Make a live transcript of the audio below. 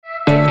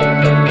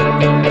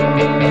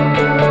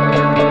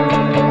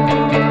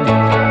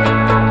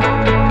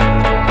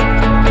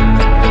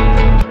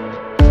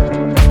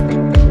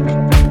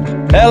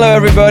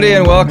everybody,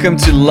 and welcome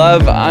to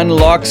Love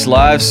Unlocks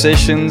live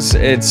sessions.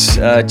 It's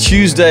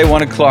Tuesday,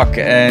 1 o'clock,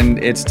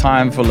 and it's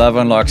time for Love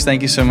Unlocks.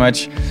 Thank you so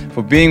much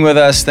for being with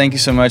us. Thank you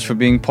so much for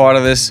being part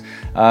of this.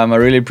 I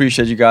really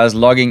appreciate you guys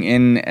logging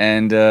in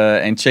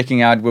and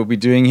checking out what we're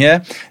doing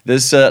here.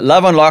 This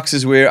Love Unlocks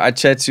is where I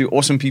chat to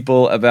awesome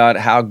people about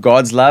how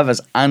God's love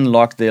has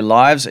unlocked their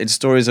lives. It's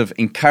stories of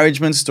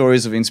encouragement,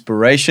 stories of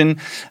inspiration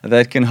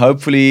that can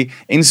hopefully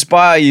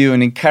inspire you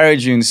and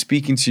encourage you and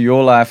speak into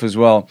your life as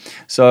well.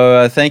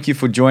 So thank you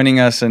for joining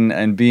us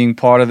and being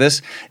part of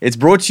this. It's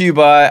brought to you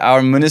by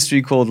our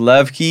ministry called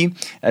Love Key.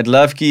 At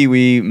Love Key,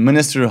 we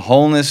minister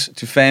wholeness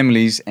to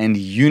families and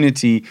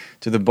unity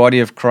to the body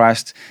of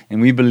Christ.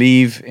 And we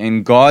believe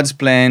in God's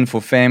plan for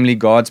family,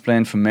 God's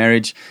plan for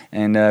marriage.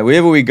 And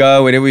wherever we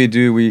go, whatever we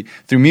do, we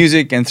through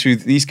music and through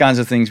these kinds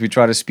of things, we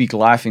try to speak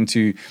life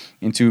into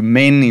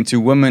men,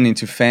 into women,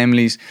 into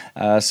families.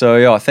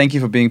 So thank you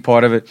for being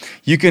part of it.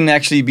 You can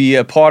actually be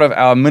a part of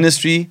our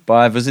ministry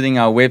by visiting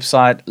our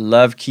website,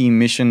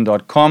 lovekeymission.com.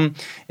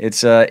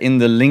 It's in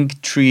the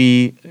link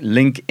tree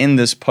link in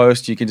this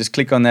post. You can just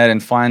click on that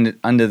and find it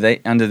under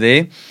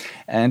there.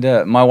 And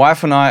my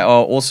wife and I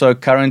are also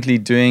currently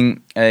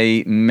doing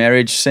a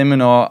marriage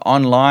seminar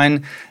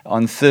online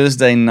on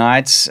Thursday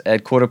nights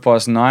at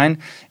 9:15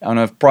 on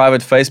a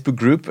private Facebook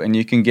group, and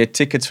you can get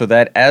tickets for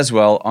that as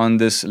well on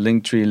this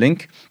Linktree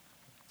link.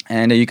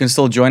 And you can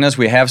still join us.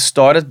 We have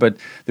started, but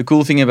the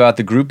cool thing about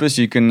the group is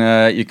you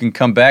can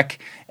come back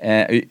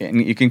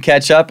and you can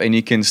catch up and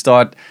you can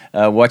start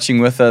watching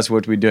with us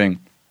what we're doing.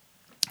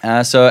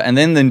 And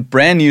then the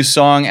brand new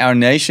song, Our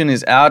Nation,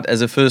 is out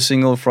as a first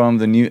single from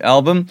the new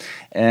album.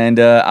 And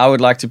I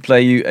would like to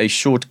play you a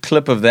short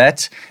clip of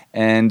that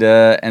and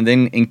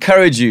then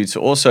encourage you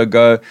to also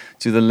go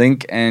to the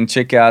link and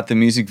check out the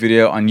music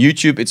video on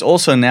YouTube. It's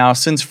also now,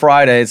 since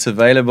Friday, it's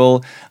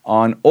available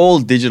on all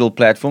digital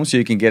platforms. So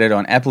you can get it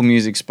on Apple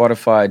Music,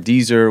 Spotify,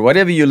 Deezer,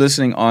 whatever you're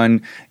listening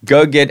on.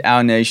 Go get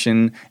Our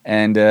Nation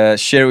and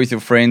share it with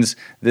your friends.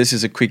 This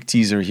is a quick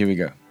teaser. Here we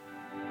go.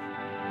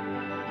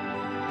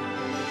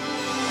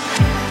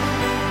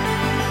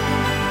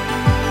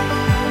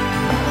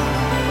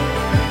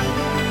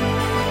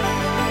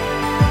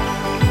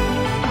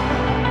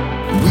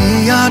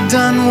 We are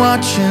done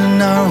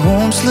watching our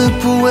home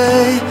slip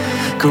away.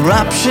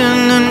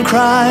 Corruption and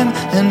crime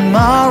and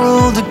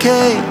moral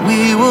decay.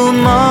 We will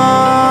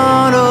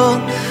model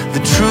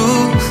the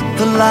truth,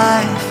 the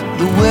life,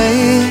 the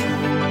way.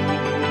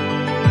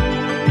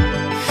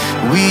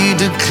 We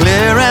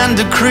declare and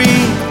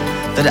decree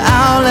that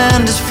our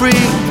land is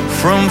free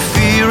from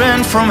fear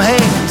and from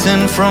hate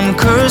and from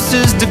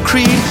curses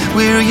decreed.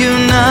 We're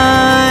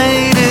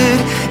united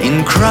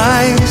in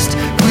Christ,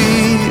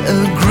 we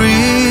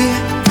agree.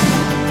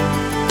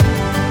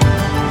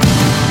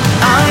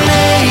 Our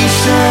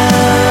nation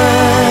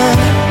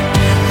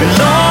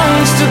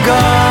belongs to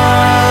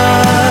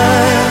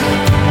God,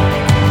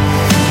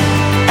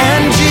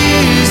 and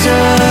Jesus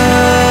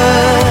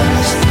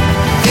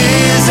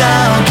is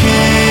our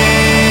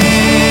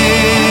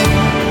King.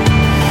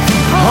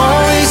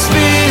 Holy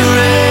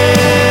Spirit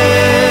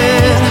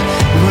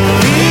will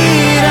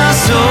lead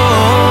us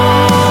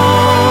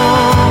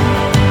all,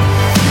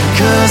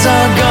 'cause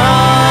our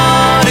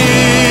God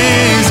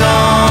is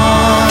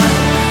on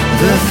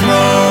the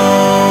throne.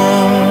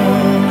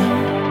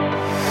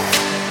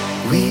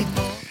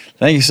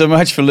 Thank you so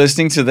much for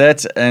listening to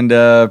that, and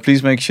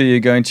please make sure you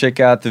go and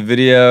check out the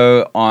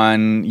video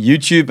on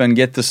YouTube and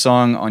get the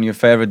song on your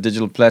favorite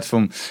digital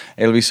platform.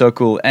 It'll be so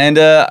cool. And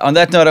on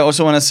that note, I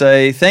also want to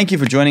say thank you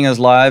for joining us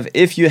live.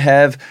 If you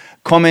have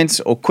comments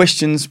or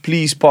questions,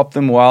 please pop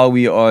them while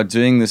we are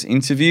doing this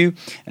interview.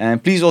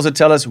 And please also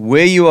tell us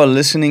where you are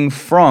listening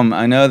from.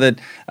 I know that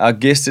our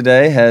guest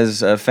today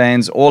has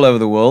fans all over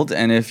the world,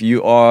 and if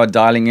you are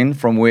dialing in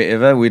from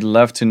wherever, we'd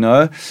love to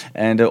know.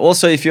 And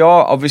also, if you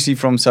are obviously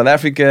from South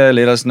Africa,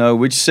 let us know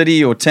which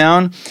city or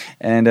town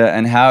and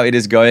how it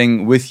is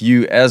going with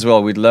you as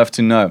well. We'd love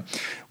to know.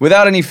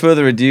 Without any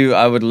further ado,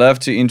 I would love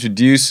to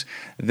introduce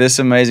this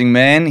amazing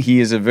man. He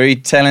is a very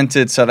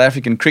talented South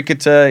African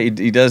cricketer.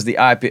 He does the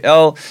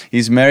IPL.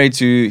 He's married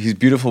to his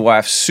beautiful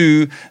wife,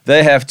 Sue.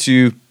 They have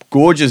two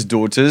gorgeous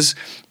daughters.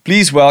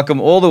 Please welcome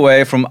all the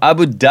way from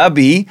Abu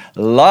Dhabi,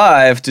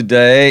 live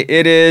today,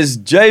 it is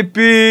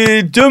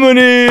JP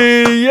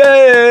Duminy.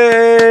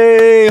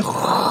 Yay!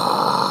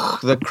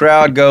 The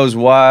crowd goes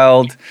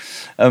wild.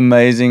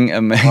 Amazing.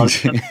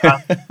 It's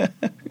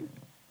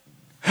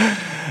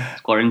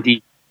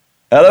quarantine.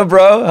 Hello,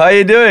 bro. How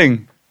you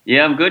doing?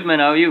 Yeah, I'm good, man.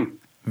 How are you?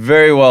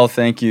 Very well,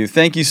 thank you.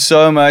 Thank you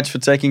so much for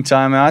taking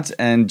time out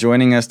and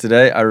joining us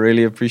today. I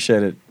really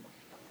appreciate it.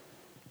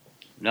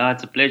 No,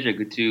 it's a pleasure.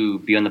 Good to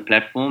be on the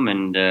platform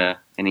and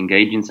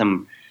engage in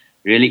some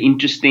really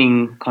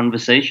interesting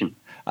conversation.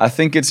 I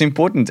think it's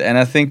important, and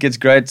I think it's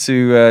great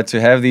to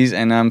have these,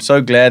 and I'm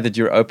so glad that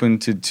you're open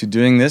to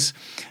doing this.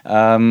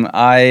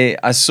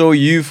 I saw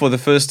you for the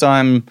first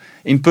time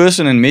in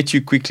person and met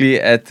you quickly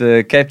at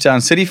the Cape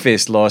Town City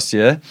Fest last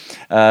year.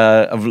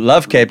 I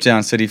love Cape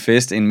Town City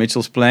Fest in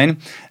Mitchell's Plain.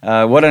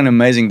 What an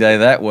amazing day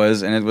that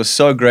was, and it was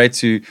so great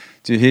to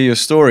hear your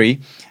story.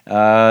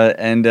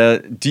 And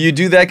do you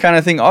do that kind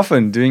of thing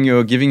often,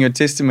 giving your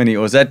testimony,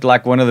 or is that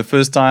like one of the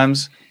first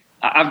times?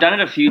 I've done it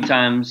a few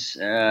times.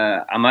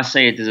 I must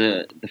say it is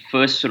the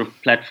first sort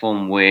of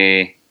platform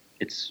where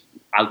it's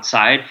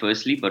outside,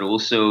 firstly, but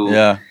also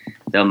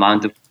the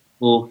amount of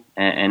people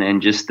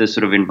and just the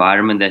sort of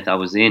environment that I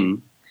was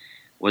in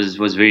was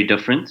very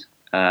different.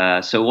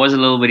 So it was a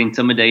little bit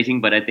intimidating,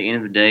 but at the end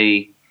of the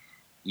day,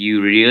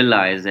 you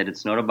realize that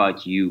it's not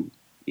about you.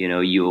 You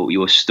know,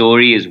 your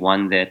story is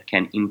one that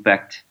can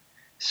impact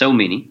so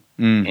many.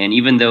 And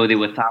even though there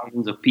were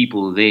thousands of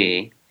people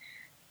there,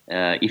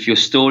 if your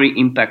story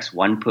impacts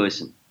one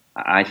person,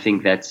 I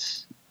think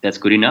that's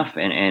good enough.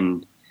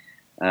 And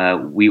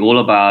we're all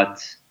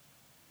about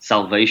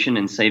salvation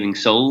and saving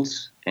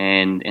souls,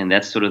 and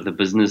that's sort of the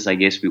business, I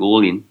guess, we're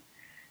all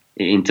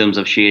in terms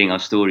of sharing our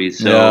stories.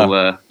 So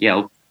hope it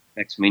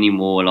impacts many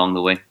more along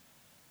the way.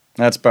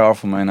 That's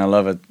powerful, man. I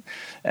love it.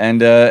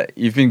 And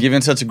you've been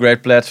given such a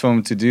great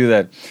platform to do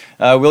that.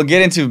 We'll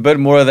get into a bit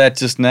more of that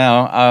just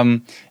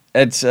now.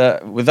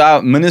 With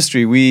our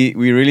ministry, we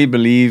really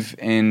believe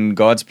in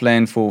God's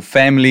plan for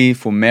family,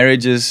 for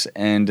marriages,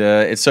 and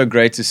it's so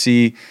great to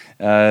see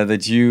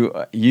that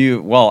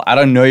you well, I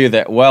don't know you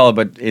that well,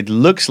 but it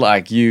looks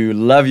like you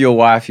love your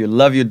wife, you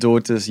love your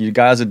daughters, you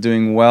guys are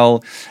doing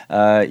well.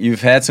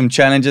 You've had some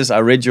challenges. I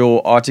read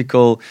your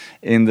article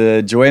in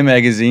the Joy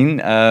magazine,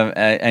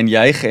 and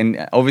Juig,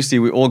 and obviously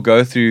we all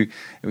go through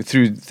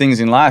things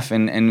in life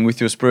and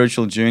with your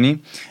spiritual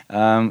journey.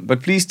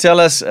 But please tell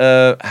us,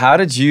 how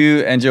did you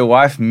and your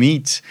wife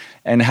meet,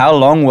 and how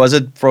long was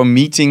it from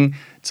meeting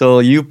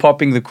till you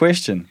popping the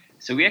question?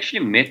 So we actually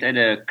met at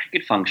a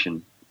cricket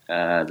function.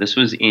 This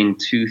was in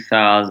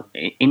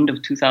end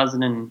of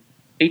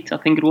 2008, I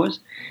think it was.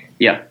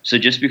 Yeah. So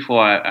just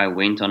before I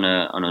went on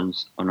an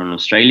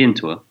Australian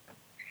tour,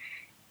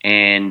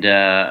 and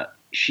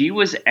she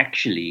was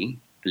actually,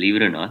 believe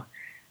it or not,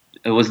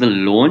 it was the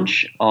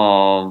launch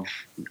of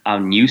our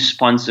new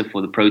sponsor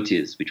for the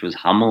Proteas, which was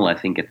Hummel, I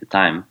think, at the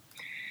time.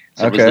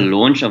 So it was the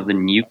launch of the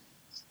new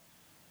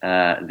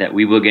that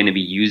we were going to be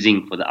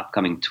using for the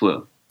upcoming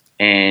tour.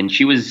 And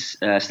she was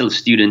still a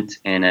student,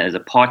 and as a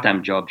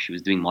part-time job, she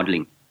was doing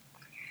modeling.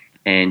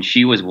 And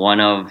she was one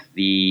of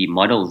the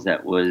models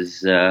that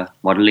was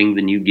modeling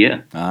the new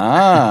gear.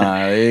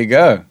 Ah, there you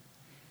go.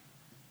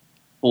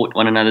 Caught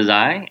one another's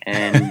eye,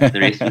 and the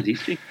rest was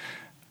history.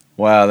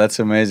 Wow, that's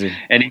amazing.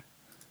 And in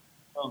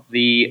terms of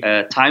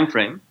the time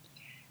frame,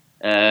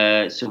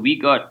 so we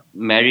got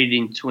married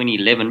in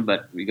 2011,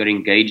 but we got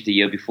engaged the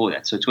year before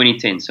that, so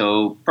 2010.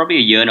 So probably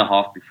a year and a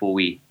half before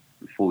we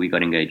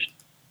got engaged.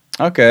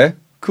 Okay,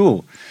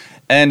 cool.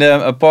 And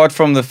apart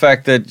from the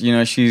fact that,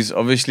 she's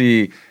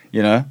obviously,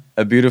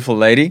 a beautiful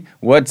lady,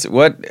 what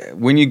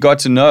when you got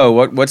to know,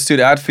 what stood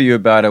out for you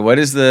about her? What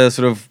is the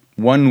sort of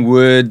one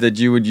word that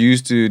you would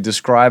use to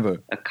describe her?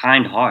 A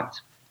kind heart.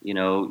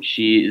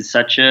 She is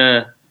such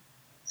an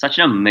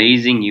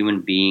amazing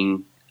human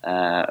being.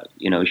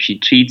 She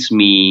treats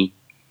me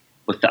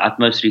with the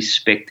utmost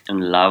respect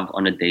and love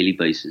on a daily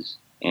basis.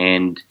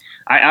 And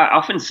I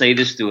often say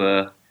this to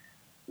her.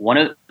 One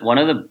of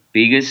the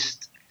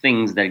biggest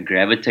things that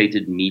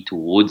gravitated me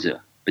towards her,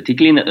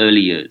 particularly in the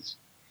early years,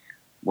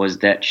 was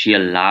that she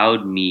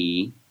allowed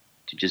me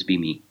to just be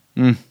me.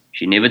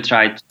 She never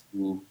tried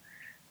to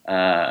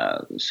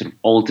sort of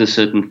alter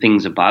certain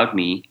things about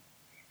me.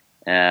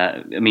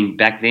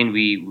 Back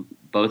then,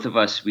 both of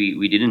us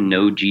didn't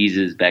know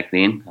Jesus back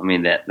then.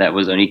 That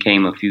was only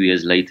came a few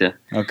years later.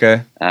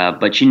 Okay.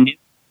 But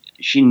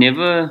she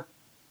never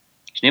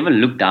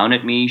looked down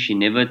at me. She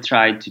never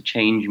tried to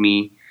change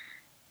me.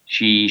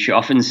 She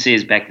often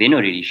says back then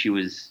already she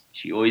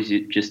always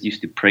just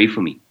used to pray for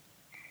me.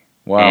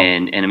 Wow.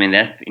 And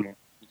that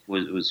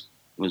was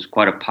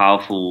quite a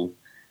powerful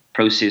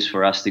process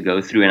for us to go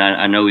through. And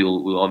I know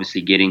we'll obviously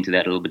get into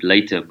that a little bit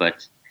later,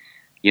 but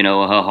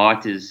her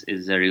heart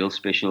is a real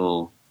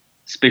special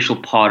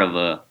part of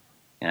her,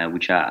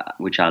 which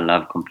I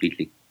love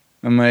completely.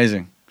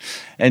 Amazing.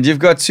 And you've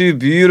got two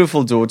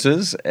beautiful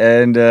daughters,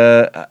 and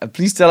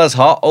please tell us,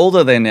 how old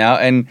are they now?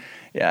 And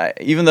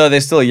even though they're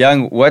still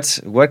young,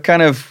 what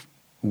kind of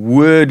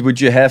word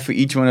would you have for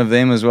each one of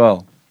them as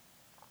well?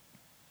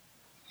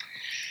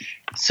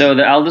 So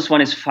the eldest one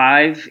is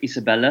 5,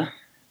 Isabella.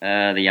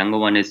 The younger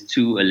one is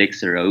 2,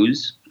 Alexa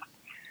Rose.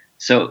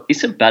 So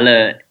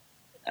Isabella,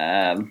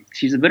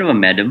 she's a bit of a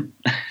madam.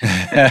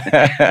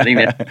 I think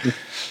that.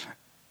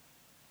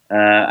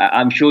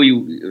 I'm sure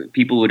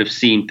people would have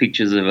seen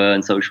pictures of her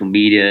on social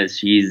media.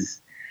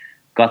 She's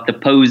got the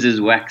poses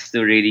waxed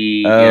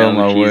already.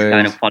 She's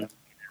kind of following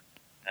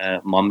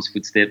mom's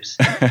footsteps,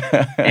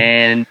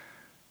 and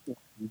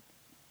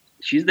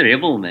she's the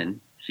rebel, man.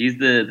 She's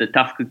the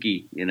tough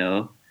cookie,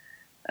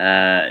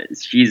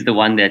 She's the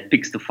one that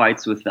picks the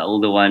fights with the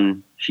older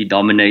one. She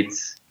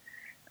dominates.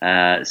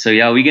 So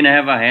yeah, we're gonna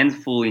have our hands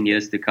full in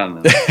years to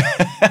come.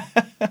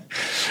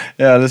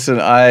 Yeah, listen,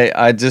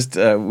 I just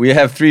we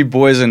have 3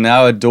 boys and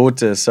now a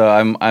daughter, so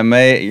I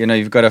may,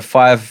 you've got a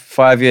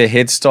 5-year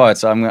head start,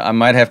 so I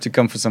might have to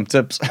come for some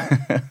tips.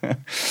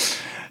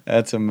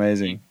 That's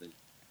amazing.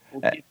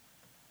 Okay.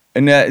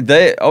 And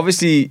they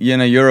obviously,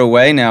 you're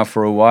away now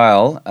for a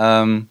while.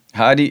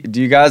 How do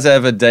you guys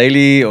have a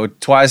daily or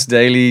twice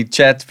daily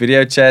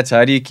video chat?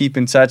 How do you keep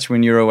in touch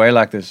when you're away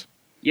like this?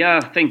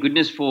 Yeah, thank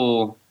goodness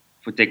for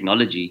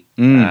technology.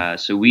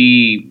 So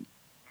we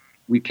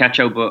catch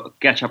up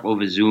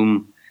over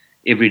Zoom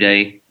every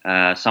day,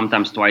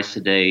 sometimes twice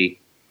a day.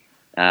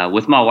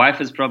 With my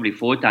wife, it's probably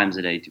 4 times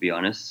a day, to be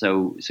honest.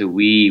 So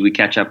we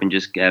catch up and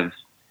just have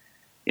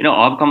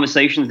our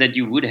conversations that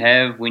you would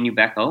have when you're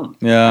back home.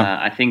 Yeah,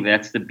 I think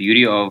that's the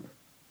beauty of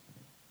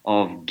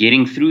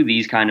getting through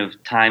these kind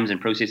of times and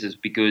processes.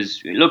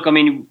 Because look, I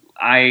mean,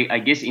 I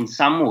guess in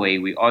some way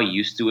we are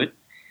used to it.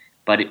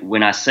 But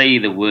when I say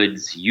the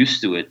words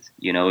 "used to it,"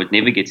 it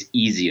never gets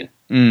easier.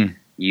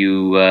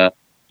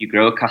 You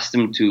grow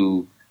accustomed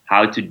to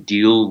how to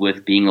deal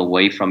with being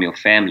away from your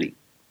family.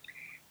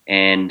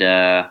 And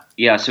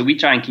so we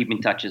try and keep in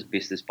touch as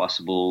best as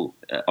possible.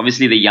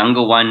 Obviously, the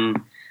younger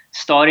one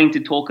starting to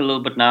talk a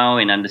little bit now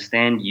and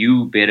understand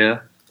you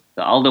better.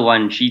 The older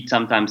one, she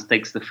sometimes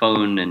takes the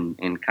phone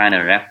and kind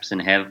of raps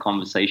and have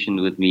conversation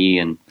with me.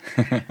 And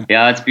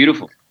yeah, it's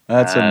beautiful.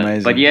 That's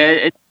amazing. But yeah,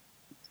 it's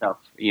tough.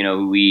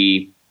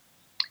 We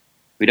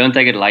don't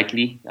take it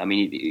lightly. I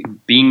mean,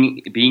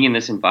 being in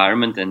this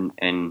environment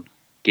and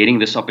getting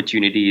this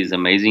opportunity is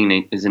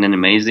amazing. It's an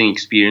amazing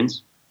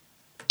experience,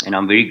 and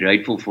I'm very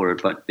grateful for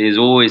it. But there's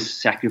always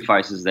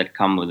sacrifices that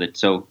come with it.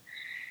 So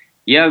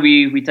yeah,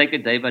 we take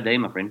it day by day,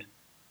 my friend.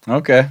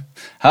 Okay.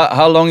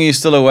 How long are you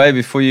still away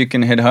before you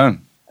can head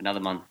home? Another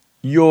month.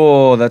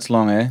 Yo, that's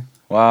long, eh?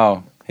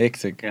 Wow,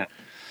 hectic. Yeah.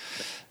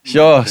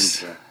 Sure,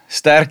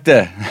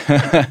 sterkte.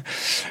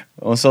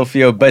 Ons sal vir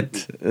jou bid.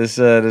 Dis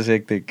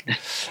hectic.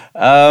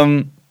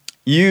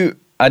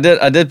 I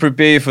did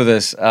prepare you for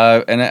this,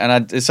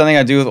 and it's something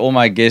I do with all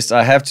my guests.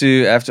 I have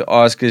to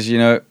ask because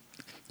you're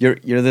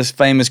this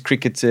famous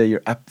cricketer.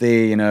 You're up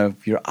there,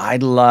 you're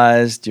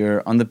idolized.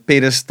 You're on the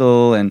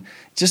pedestal, and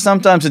just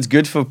sometimes it's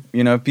good for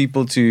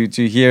people to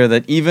hear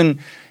that even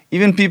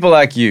people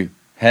like you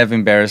have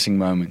embarrassing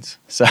moments.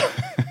 So,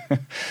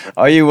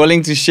 are you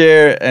willing to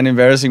share an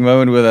embarrassing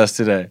moment with us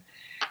today?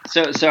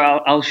 So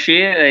I'll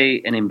share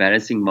an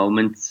embarrassing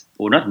moment,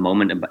 or not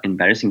moment,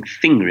 embarrassing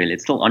thing. Really,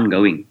 it's still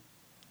ongoing.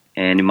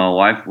 And if my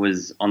wife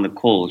was on the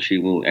call, she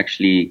will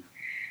actually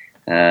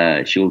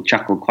she'll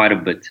chuckle quite a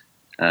bit.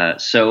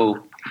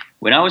 So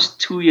when I was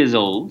 2 years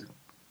old,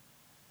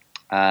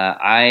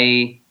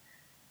 I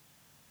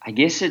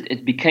guess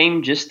it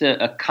became just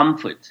a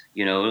comfort,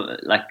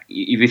 like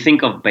if you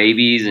think of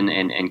babies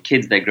and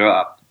kids, they grow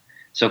up.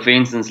 So for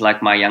instance,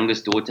 like my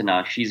youngest daughter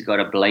now, she's got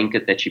a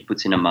blanket that she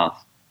puts in her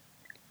mouth.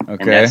 Okay.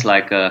 And that's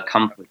like a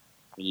comfort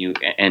for you.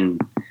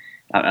 And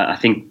I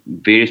think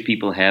various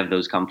people have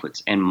those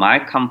comforts. And my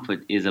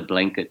comfort is a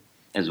blanket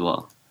as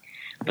well.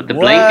 But the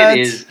blanket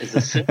is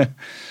a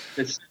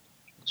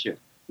structure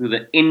through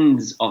the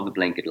ends of the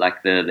blanket,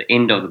 like the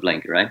end of the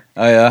blanket, right?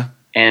 Oh, yeah.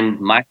 And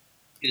my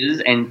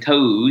fingers and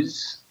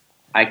toes,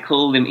 I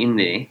curl them in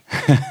there.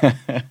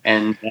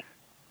 And that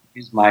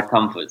is my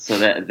comfort. So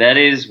that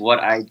is what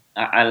I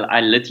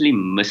literally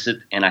miss it,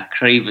 and I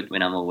crave it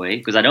when I'm away,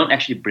 because I don't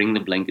actually bring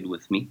the blanket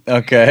with me.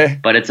 Okay.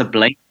 But it's a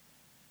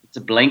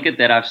blanket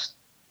that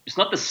it's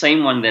not the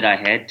same one that I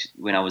had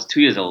when I was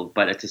 2 years old,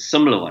 but it's a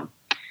similar one.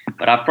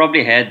 But I've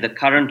probably had the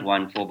current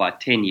one for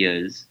about 10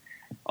 years.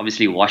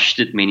 Obviously washed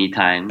it many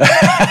times.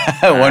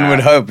 One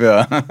would hope,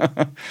 yeah.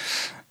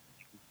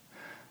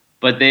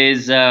 But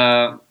there's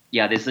a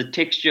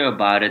texture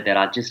about it that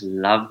I just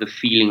love the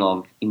feeling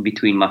of in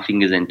between my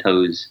fingers and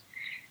toes.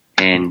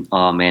 And,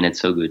 oh man, it's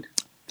so good.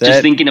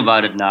 Just thinking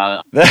about it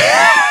now.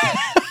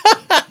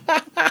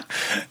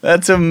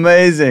 That's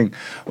amazing.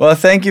 Well,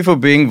 thank you for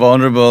being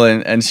vulnerable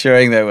and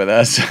sharing that with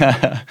us.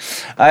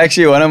 I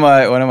actually, one of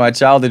my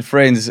childhood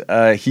friends,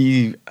 I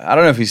don't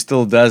know if he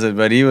still does it,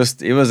 but he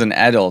was an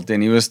adult,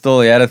 and he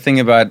had a thing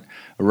about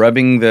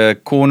rubbing the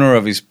corner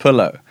of his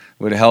pillow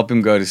would help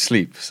him go to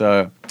sleep.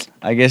 So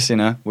I guess,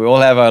 we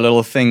all have our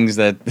little things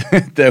that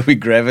that we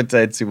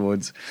gravitate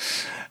towards.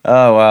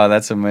 Oh, wow,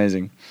 that's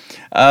amazing.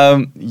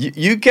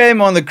 You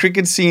came on the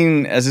cricket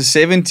scene as a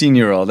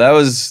 17-year-old. That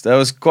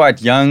was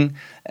quite young.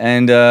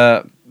 And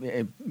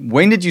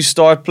when did you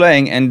start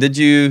playing? And did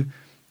you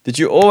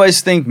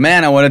always think,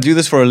 man, I want to do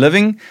this for a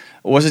living?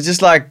 Or was it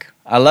just like,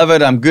 I love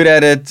it, I'm good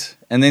at it,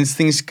 and then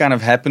things kind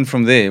of happened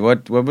from there?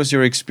 What was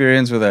your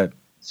experience with that?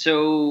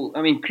 So,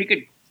 I mean,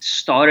 cricket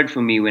started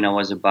for me when I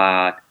was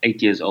about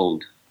 8 years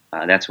old.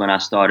 That's when I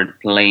started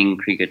playing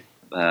cricket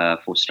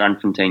for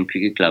Strandfontein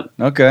Cricket Club.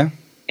 Okay.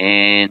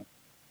 And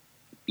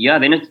yeah,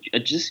 then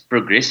it just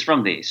progressed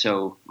from there.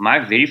 So my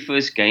very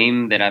first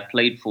game that I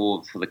played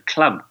for the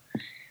club, I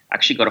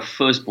actually got a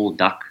first ball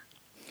duck.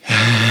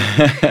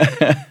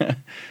 I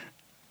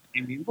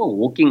remember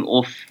walking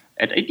off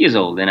at 8 years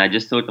old, and I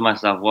just thought to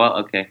myself, well,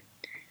 okay,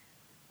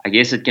 I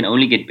guess it can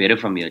only get better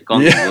from here. It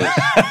can't get worse.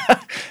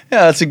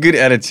 Yeah, that's a good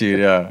attitude,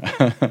 yeah.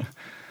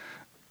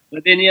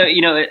 But then,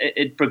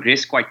 it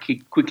progressed quite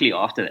quickly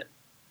after that.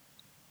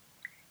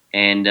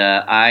 And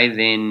I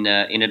then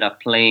ended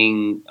up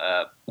playing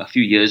a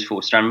few years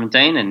for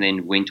Strandfontein and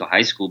then went to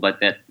high school. But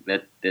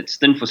that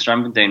stint for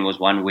Strandfontein was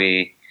one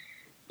where,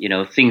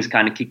 things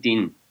kind of kicked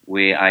in,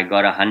 where I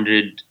got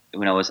 100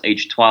 when I was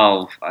age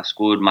 12. I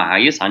scored my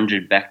highest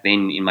 100 back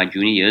then in my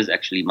junior years,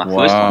 actually. My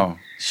first one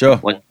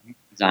was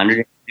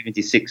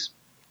 176.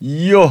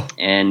 Yo.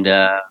 And,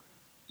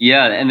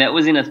 and that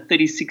was in a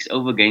 36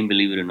 over game,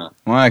 believe it or not.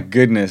 My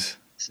goodness.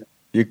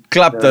 You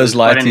clapped those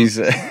lighties.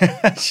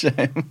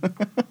 Shame.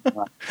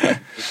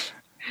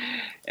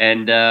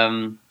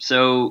 And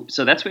so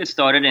that's where it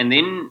started. And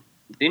then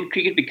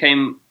cricket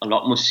became a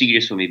lot more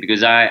serious for me,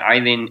 because I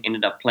then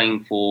ended up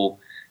playing for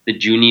the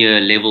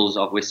junior levels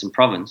of Western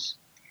Province,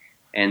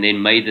 and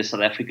then made the South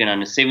African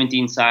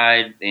under-17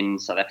 side, then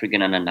South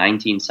African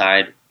under-19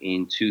 side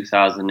in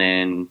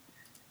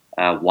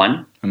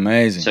 2001.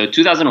 Amazing. So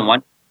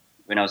 2001,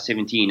 when I was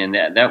 17, and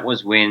that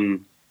was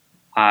when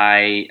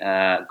I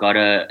got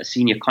a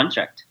senior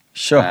contract.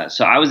 Sure.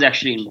 So I was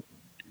actually in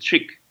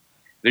matric.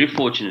 Very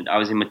fortunate. I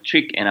was in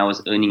matric and I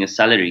was earning a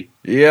salary.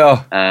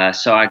 Yeah.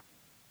 So I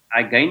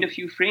gained a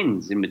few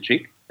friends in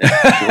matric.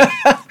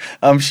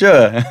 I'm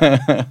sure.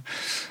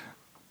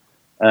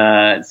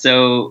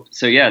 So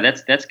yeah,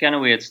 that's kind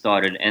of where it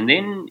started. And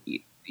then,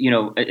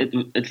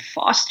 it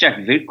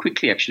fast-tracked very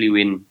quickly,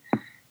 actually,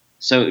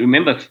 so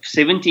remember,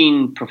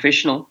 17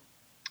 professional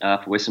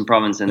for Western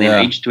Province, and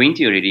then age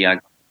 20 already, I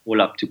got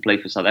all up to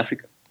play for South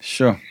Africa.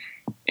 Sure.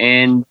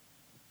 And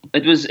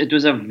it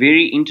was a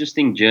very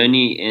interesting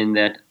journey, in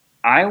that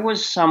I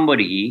was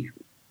somebody,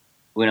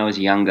 when I was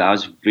younger, I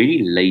was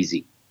very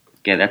lazy.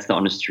 Okay, that's the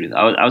honest truth.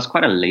 I was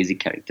quite a lazy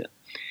character.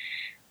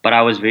 But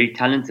I was very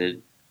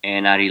talented,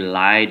 and I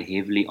relied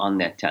heavily on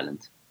that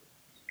talent.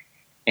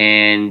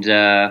 And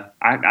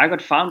I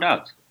got found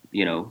out,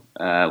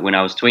 when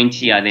I was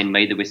 20. I then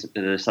made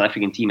the South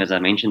African team, as I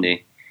mentioned there.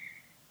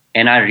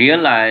 And I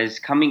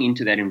realized, coming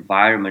into that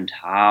environment,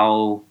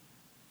 how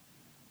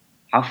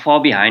far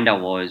behind I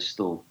was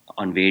still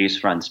on various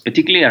fronts,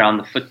 particularly around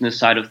the fitness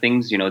side of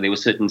things. There were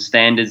certain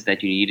standards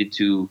that you needed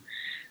to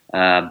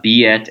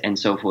be at and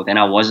so forth, and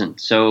I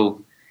wasn't.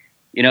 So,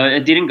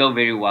 it didn't go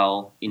very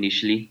well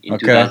initially. In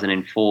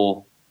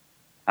 2004,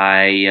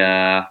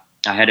 I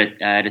had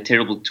a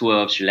terrible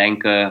tour of Sri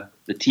Lanka.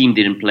 The team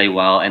didn't play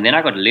well, and then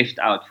I got left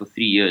out for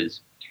 3 years.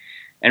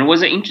 And it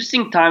was an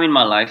interesting time in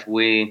my life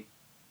where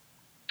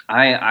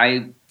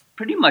I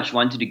pretty much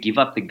wanted to give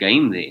up the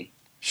game there.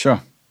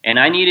 Sure. And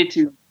I needed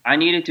to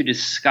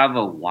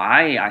discover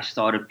why I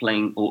started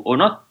playing, or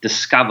not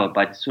discover,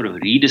 but sort of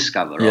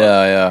rediscover. Right?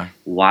 Yeah.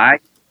 Why I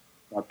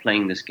started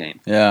playing this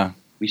game. Yeah.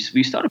 We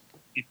started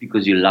playing it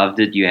because you loved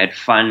it, you had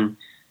fun,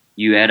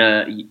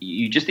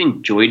 you just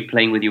enjoyed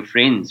playing with your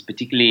friends,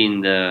 particularly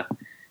in the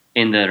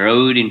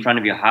road in front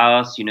of your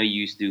house. You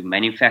used to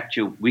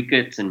manufacture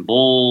wickets and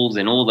balls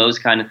and all those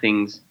kind of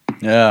things.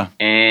 Yeah.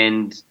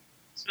 And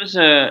this was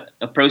a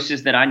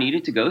process that I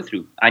needed to go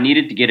through. I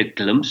needed to get a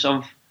glimpse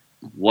of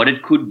what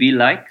it could be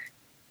like,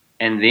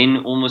 and then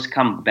almost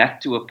come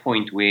back to a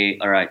point where,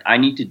 all right, I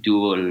need to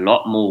do a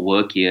lot more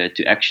work here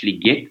to actually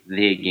get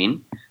there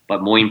again.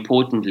 But more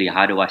importantly,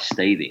 how do I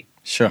stay there?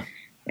 Sure.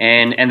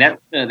 And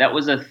that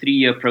was a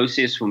 3-year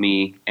process for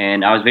me,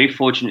 and I was very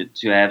fortunate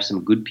to have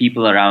some good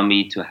people around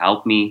me to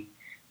help me.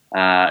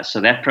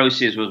 So that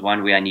process was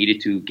one where I needed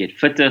to get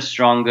fitter,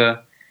 stronger,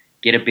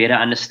 get a better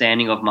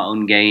understanding of my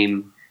own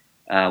game.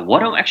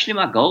 What are actually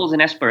my goals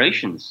and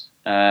aspirations?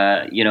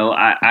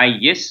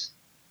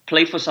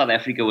 Play for South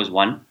Africa was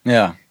one.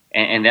 Yeah.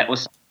 And that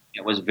was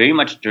very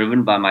much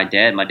driven by my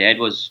dad. My dad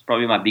was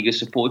probably my biggest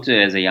supporter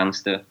as a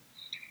youngster.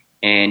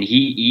 And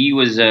he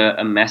was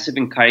a massive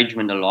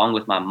encouragement, along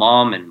with my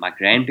mom and my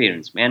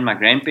grandparents. Man, my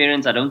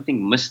grandparents, I don't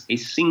think, missed a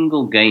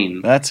single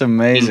game. That's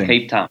amazing. In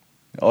Cape Town.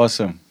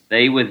 Awesome.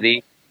 They were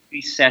there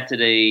every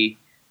Saturday.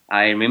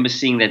 I remember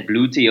seeing that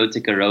blue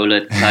Toyota Corolla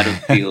at the side of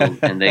the field.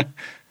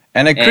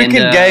 And a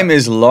cricket game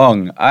is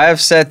long. I have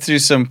sat through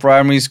some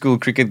primary school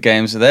cricket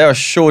games. They are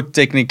short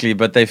technically,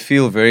 but they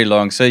feel very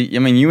long. So, I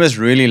mean, you must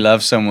really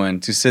love someone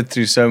to sit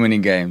through so many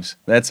games.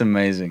 That's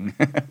amazing.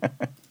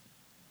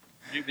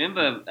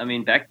 Remember, I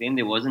mean, back then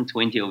there wasn't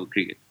 20 over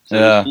cricket. So it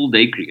was full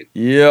day cricket.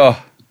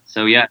 Yeah.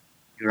 So, yeah,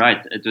 you're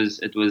right. It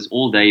was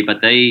all day, but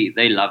they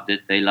loved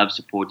it. They loved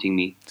supporting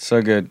me. So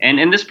good.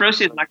 And this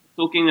process, like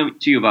talking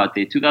to you about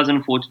there,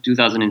 2004 to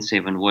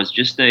 2007 was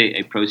just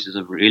a process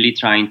of really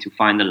trying to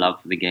find the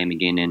love for the game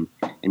again and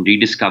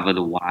rediscover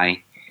the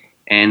why.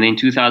 And then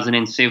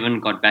 2007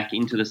 got back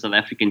into the South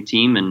African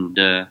team, and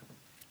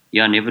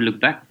never looked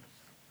back.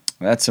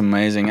 That's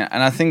amazing.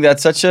 And I think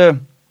that's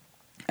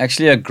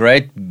actually a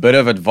great bit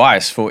of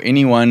advice for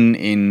anyone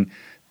in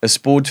a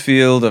sport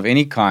field of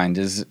any kind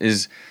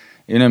is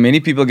many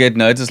people get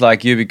noticed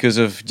like you because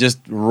of just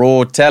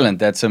raw talent.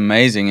 That's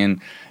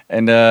amazing.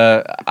 And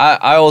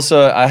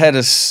I had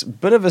a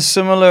bit of a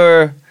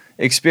similar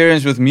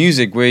experience with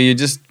music where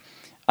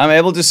I'm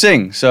able to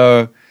sing.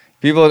 So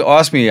people would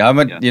ask me, how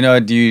much, do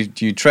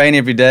you train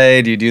every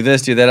day? Do you do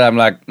this, do that? I'm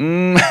like,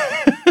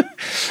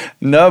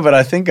 no, but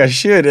I think I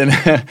should.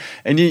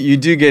 And you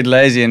do get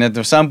lazy. And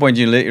at some point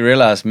you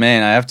realize,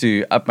 man, I have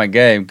to up my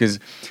game, because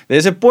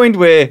there's a point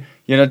where,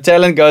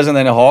 talent goes and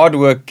then hard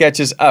work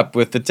catches up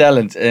with the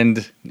talent,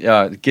 and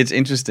it gets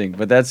interesting.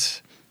 But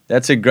that's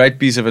a great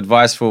piece of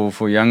advice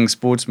for young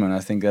sportsmen. I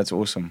think that's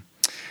awesome.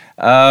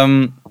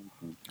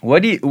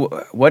 What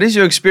has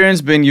your experience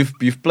been?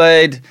 You've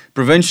played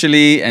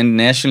provincially and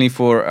nationally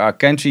for our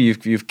country.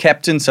 You've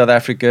captained South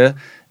Africa,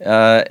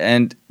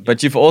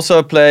 but you've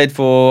also played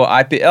for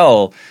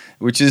IPL,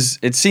 which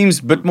it seems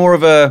a bit more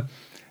of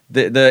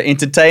the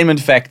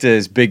entertainment factor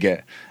is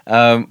bigger.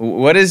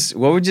 What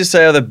would you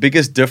say are the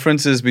biggest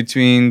differences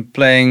between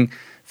playing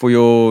for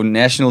your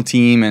national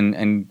team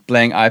and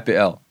playing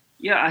IPL?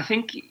 Yeah, I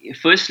think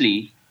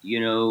firstly,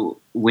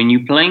 when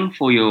you're playing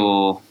for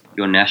your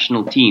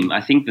national team,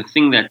 I think the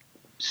thing that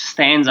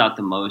stands out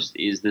the most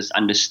is this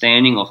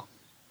understanding of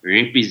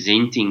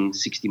representing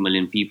 60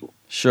 million people.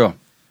 Sure.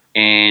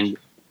 And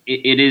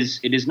it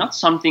is not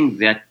something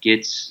that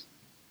gets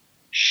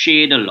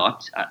shared a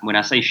lot. When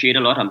I say shared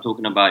a lot, I'm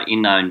talking about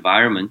in our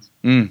environment.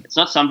 It's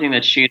not something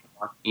that's shared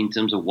a lot in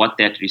terms of what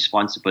that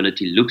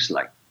responsibility looks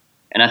like.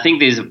 And I think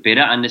there's a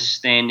better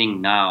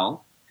understanding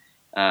now,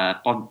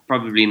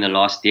 probably in the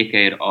last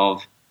decade,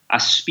 of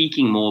us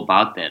speaking more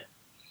about that.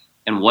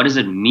 And what does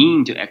it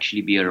mean to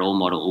actually be a role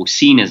model or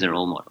seen as a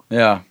role model?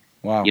 Yeah,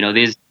 wow.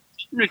 There's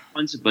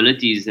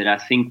responsibilities that I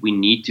think we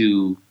need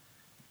to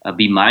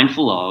be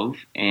mindful of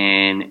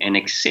and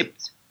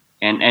accept.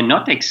 And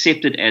not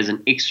accept it as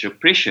an extra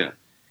pressure,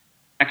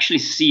 actually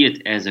see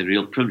it as a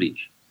real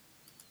privilege.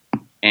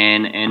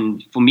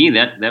 And for me,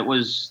 that's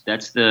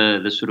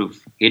the sort of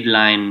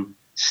headline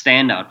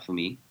standout for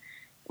me.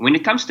 When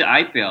it comes to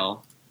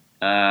IPL,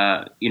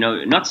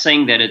 not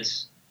saying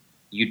that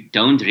you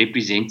don't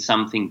represent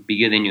something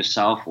bigger than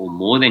yourself or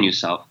more than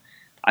yourself.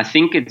 I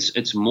think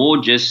it's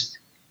more just,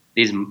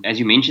 there's, as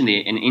you mentioned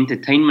there, an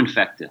entertainment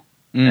factor.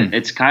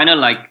 It's kind of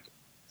like,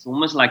 it's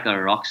almost like a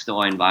rock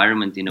star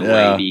environment in a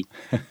way,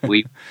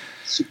 where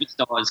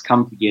superstars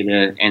come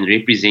together and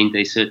represent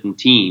a certain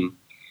team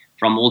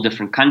from all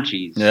different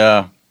countries.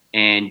 Yeah.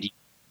 And you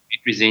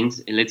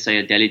represent, let's say,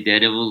 a Delhi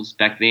Daredevils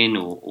back then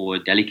or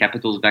Delhi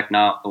Capitals back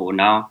now.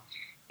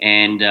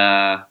 And,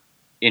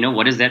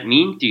 what does that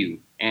mean to you?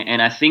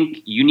 And I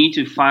think you need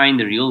to find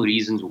the real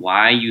reasons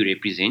why you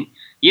represent.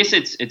 Yes,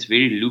 it's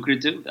very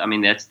lucrative. I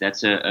mean,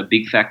 that's a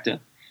big factor.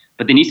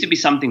 But there needs to be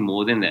something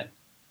more than that.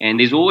 And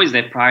there's always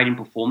that pride in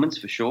performance,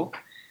 for sure.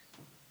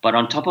 But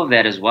on top of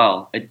that as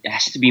well, it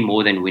has to be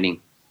more than winning.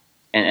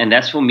 And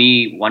that's, for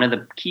me, one of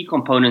the key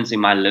components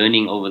in my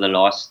learning over the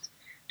last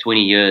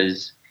 20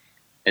 years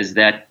is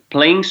that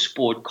playing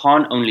sport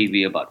can't only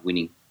be about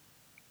winning.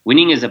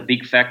 Winning is a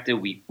big factor.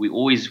 We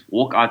always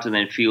walk out on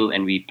that field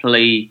and we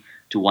play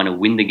to want to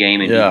win the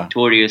game and be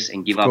victorious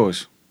and give up. Of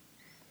course.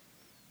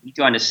 We need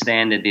to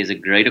understand that there's a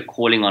greater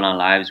calling on our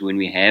lives when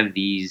we have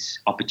these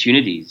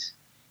opportunities.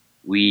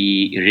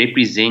 We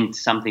represent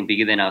something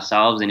bigger than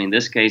ourselves. And in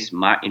this case,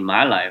 in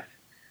my life,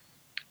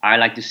 I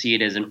like to see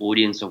it as an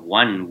audience of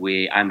one,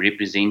 where I'm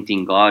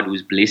representing God,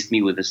 who's blessed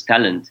me with this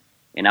talent.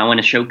 And I want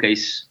to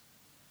showcase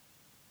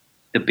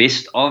the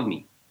best of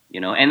me,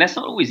 And that's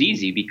not always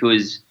easy,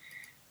 because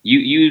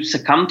you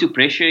succumb to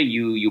pressure,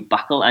 you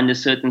buckle under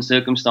certain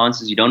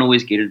circumstances, you don't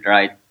always get it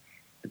right.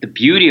 But the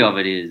beauty of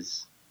it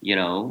is,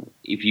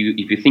 if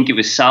you think of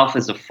yourself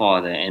as a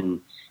father, and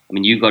I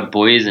mean, you got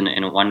boys and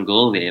one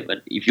girl there,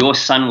 but if your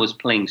son was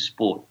playing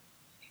sport,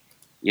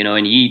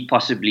 and he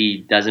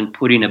possibly doesn't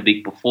put in a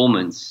big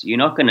performance, you're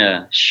not going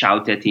to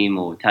shout at him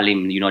or tell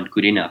him you're not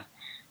good enough.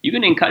 You're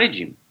going to encourage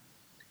him.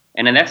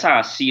 And then that's how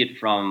I see it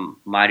from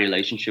my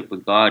relationship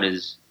with God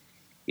is,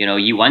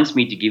 he wants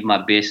me to give my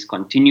best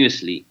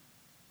continuously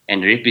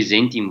and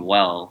represent him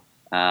well.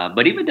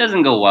 But if it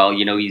doesn't go well,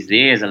 he's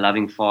there as a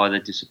loving father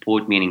to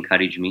support me and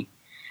encourage me.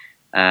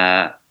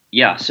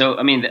 So,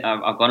 I mean,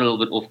 I've gone a little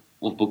bit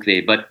off book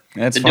there, but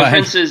that's the fine.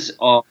 Differences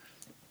are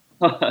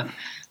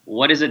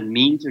what does it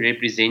mean to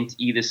represent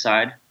either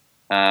side,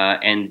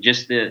 and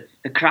just the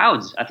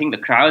crowds. I think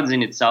the crowds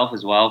in itself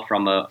as well,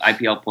 from a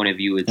IPL point of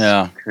view,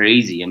 it's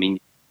crazy. I mean,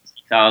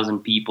 60,000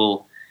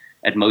 people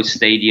at most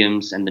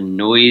stadiums, and the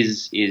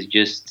noise is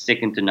just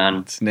second to none.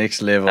 It's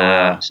next level.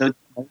 So,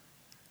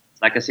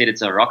 like I said,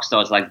 it's a rock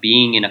star. It's like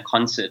being in a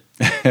concert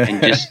and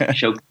just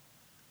show.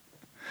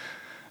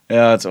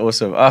 Yeah, it's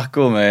awesome. Ah,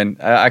 cool, man.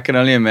 I can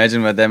only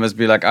imagine what that must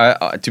be like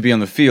to be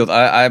on the field.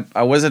 I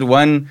was at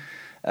one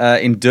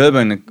in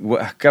Durban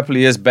a couple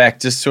of years back,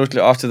 just shortly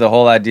after the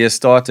whole idea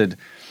started,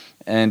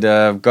 and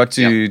got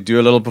to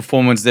do a little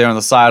performance there on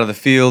the side of the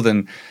field.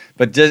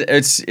 but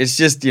it's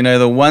just, you know,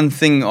 the one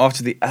thing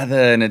after the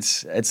other, and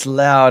it's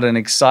loud and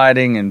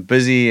exciting and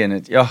busy, and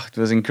it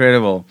was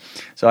incredible.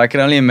 So I can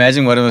only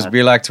imagine what it must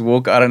be like to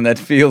walk out in that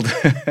field.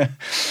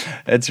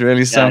 It's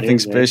really something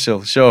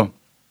special. Yeah. Sure.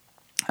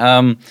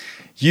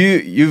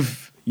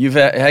 You've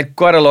had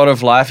quite a lot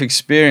of life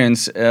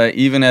experience,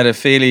 even at a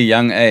fairly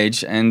young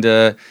age, and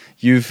I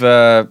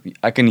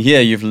can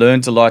hear you've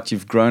learned a lot,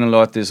 you've grown a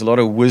lot. There's a lot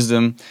of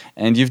wisdom,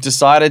 and you've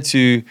decided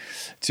to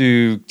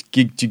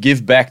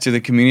give back to the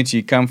community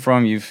you come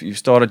from. You've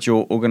started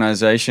your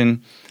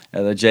organization,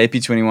 the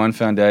JP21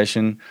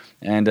 Foundation,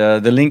 and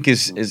the link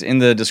is in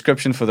the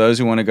description for those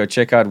who want to go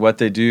check out what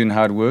they do and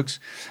how it works.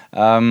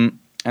 And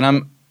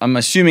I'm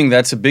assuming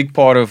that's a big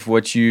part of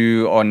what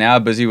you are now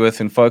busy with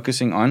and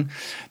focusing on.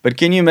 But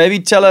can you maybe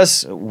tell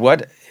us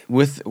what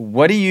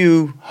do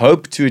you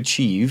hope to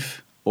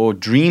achieve or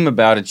dream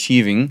about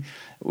achieving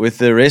with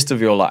the rest of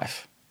your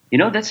life? You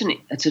know, that's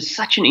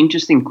such an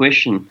interesting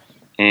question.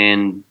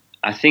 And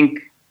I think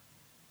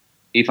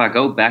if I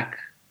go back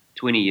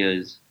 20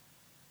 years,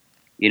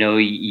 you know,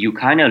 you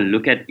kind of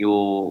look at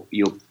your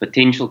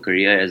potential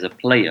career as a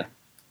player,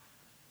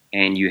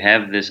 and you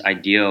have this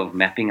idea of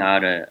mapping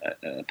out a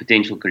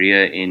potential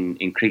career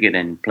in cricket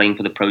and playing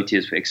for the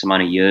Proteas for X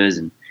amount of years,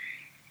 and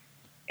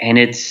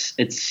it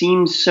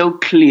seems so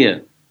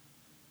clear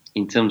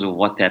in terms of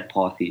what that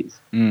path is.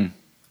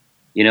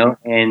 You know,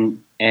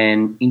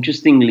 and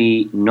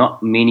interestingly,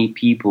 not many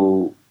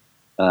people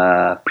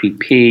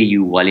prepare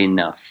you well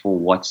enough for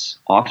what's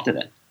after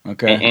that.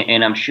 Okay.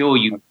 And I'm sure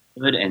you've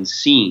heard and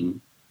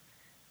seen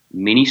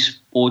many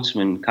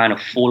sportsmen kind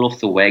of fall off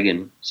the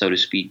wagon, so to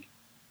speak,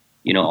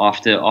 you know,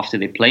 after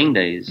their playing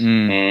days.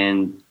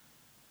 And,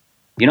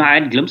 you know, I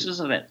had glimpses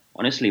of that,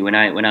 honestly. When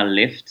I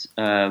left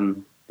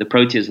the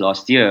Proteas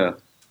last year,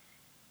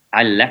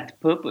 I lacked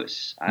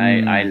purpose.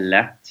 I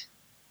lacked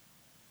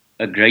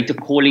a greater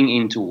calling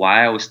into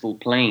why I was still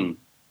playing.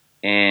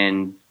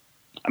 And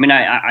I mean,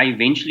 I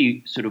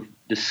eventually sort of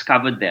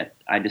discovered that.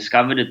 I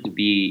discovered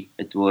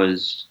it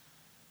was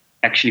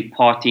actually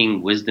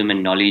parting wisdom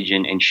and knowledge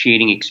and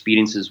sharing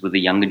experiences with the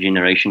younger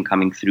generation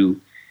coming through.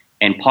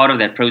 And part of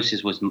that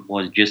process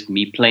was just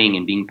me playing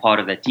and being part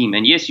of that team.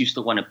 And yes, you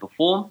still want to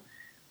perform,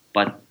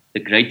 but the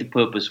greater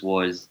purpose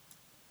was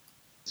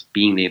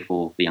being there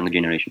for the younger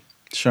generation.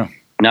 Sure.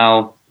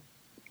 Now,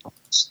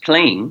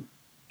 playing,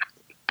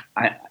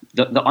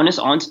 the honest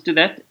answer to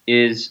that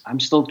is I'm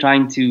still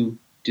trying to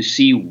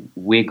see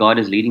where God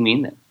is leading me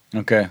in that.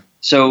 Okay.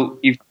 So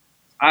if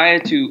I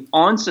had to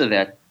answer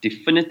that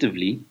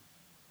definitively,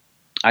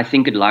 I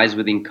think it lies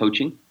within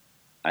coaching.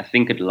 I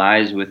think it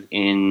lies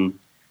within,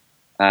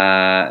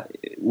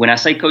 when I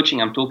say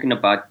coaching, I'm talking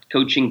about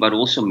coaching, but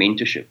also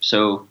mentorship.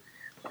 So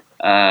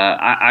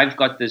I've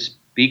got this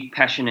big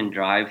passion and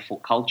drive for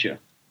culture,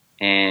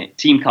 and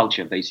team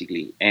culture,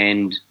 basically.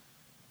 And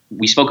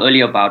we spoke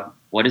earlier about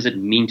what does it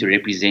mean to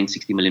represent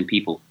 60 million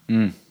people,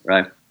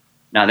 right?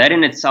 Now, that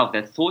in itself,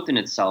 that thought in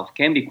itself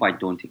can be quite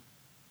daunting.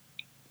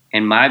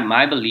 And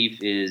my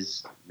belief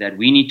is that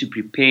we need to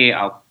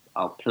prepare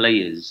our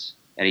players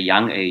at a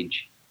young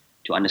age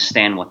to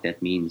understand what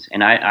that means.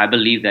 And I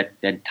believe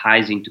that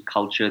ties into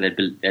culture,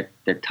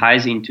 that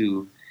ties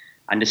into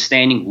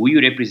understanding who you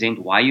represent,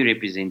 why you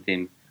represent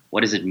them,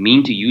 what does it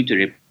mean to you to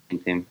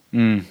represent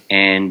them,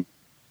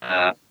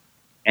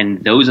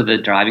 and those are the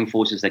driving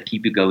forces that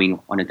keep you going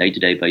on a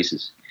day-to-day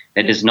basis.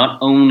 That is not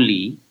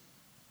only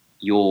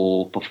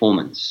your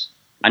performance.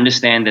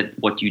 Understand that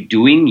what you're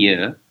doing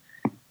here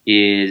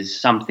is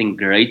something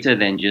greater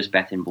than just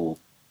bat and ball.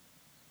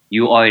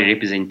 You are a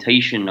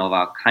representation of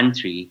our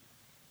country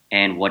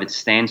and what it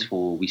stands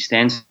for. We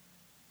stand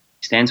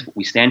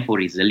for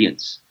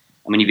resilience.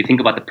 I mean, if you think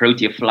about the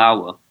Protea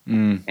flower,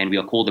 and we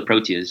are called the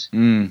Proteas, I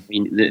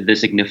mean, the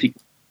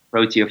significant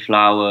Protea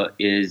flower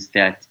is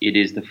that it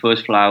is the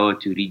first flower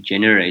to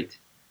regenerate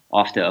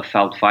after a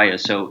veld fire.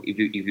 So if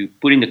you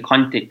put in the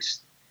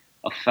context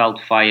of veld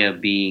fire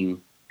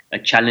being a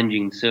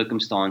challenging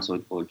circumstance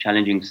or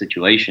challenging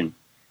situation,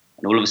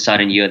 and all of a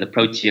sudden here the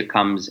Protea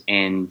comes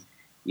and,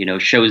 you know,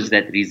 shows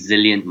that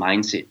resilient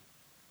mindset.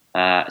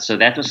 So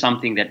that was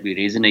something that we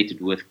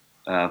resonated with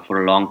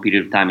for a long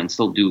period of time and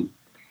still do.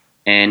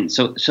 And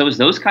so it's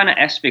those kind of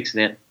aspects,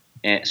 that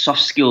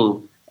soft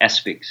skill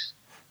aspects,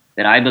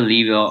 that I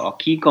believe are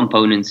key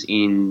components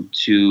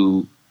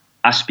into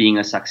us being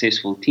a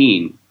successful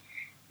team.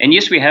 And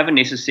yes, we haven't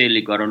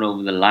necessarily gotten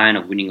over the line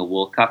of winning a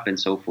World Cup and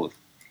so forth.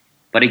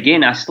 But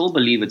again, I still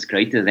believe it's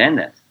greater than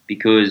that,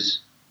 because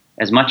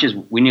as much as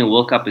winning a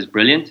World Cup is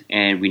brilliant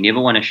and we never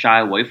want to shy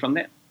away from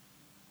that,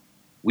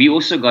 we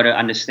also got to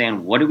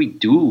understand, what do we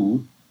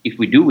do if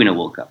we do win a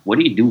World Cup? What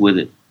do you do with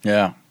it?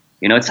 Yeah.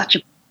 You know, it's such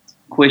a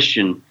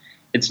question.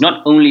 It's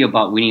not only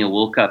about winning a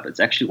World Cup, it's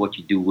actually what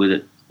you do with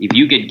it. If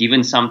you get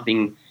given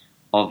something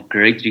of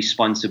great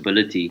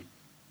responsibility,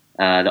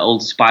 the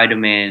old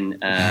Spider-Man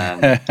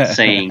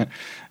saying.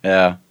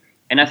 Yeah.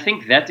 And I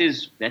think that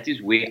is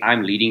where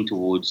I'm leading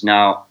towards.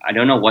 Now, I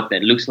don't know what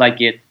that looks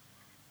like yet.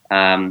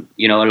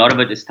 You know, a lot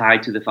of it is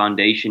tied to the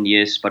foundation,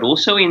 yes, but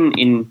also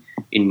in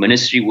in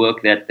ministry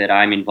work that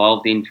I'm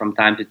involved in from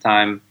time to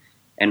time,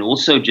 and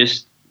also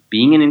just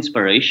being an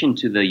inspiration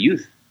to the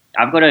youth.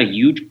 I've got a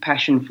huge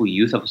passion for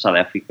youth of South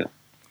Africa.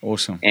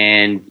 Awesome.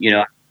 And,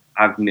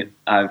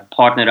 I've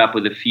partnered up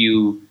with a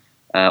few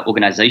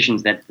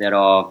organizations that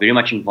are very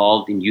much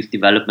involved in youth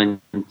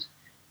development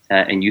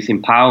and youth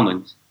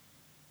empowerment.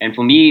 And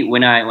for me,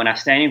 when I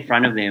stand in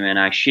front of them and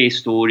I share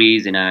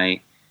stories and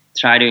I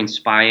try to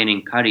inspire and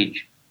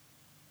encourage,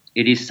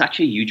 it is such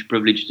a huge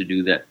privilege to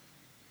do that.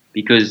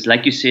 Because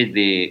like you said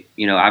there,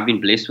 I've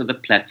been blessed with a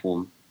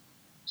platform.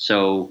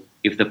 So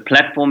if the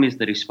platform is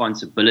the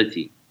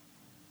responsibility,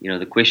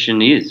 the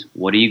question is,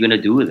 what are you going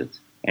to do with it?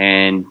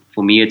 And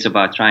for me, it's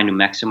about trying to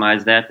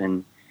maximize that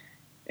and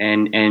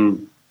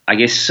I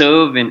guess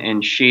serve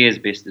and share as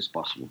best as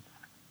possible.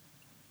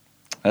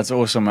 That's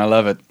awesome. I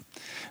love it.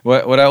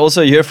 What I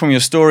also hear from your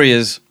story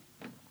is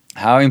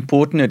how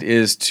important it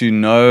is to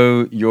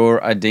know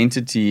your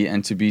identity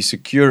and to be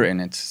secure in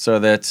it, so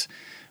that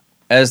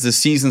as the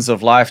seasons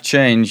of life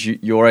change,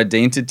 your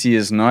identity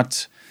is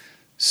not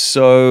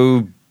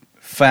so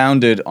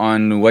founded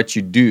on what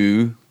you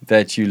do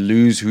that you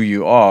lose who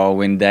you are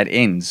when that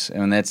ends,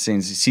 and when that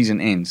season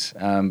ends,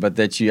 but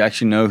that you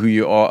actually know who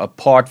you are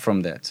apart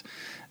from that.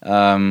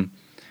 I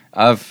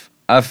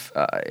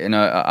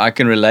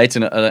can relate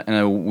in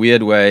a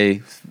weird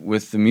way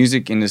with the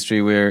music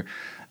industry, where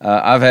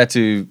I've had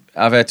to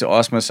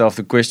ask myself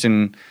the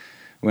question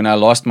when I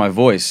lost my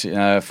voice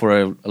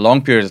for a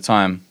long period of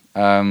time.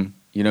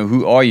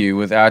 Who are you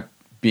without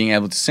being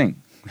able to sing?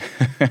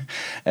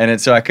 And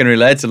so I can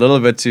relate a little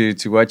bit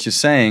to what you're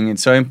saying.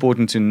 It's so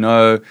important to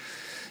know,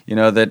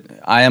 that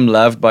I am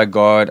loved by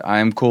God. I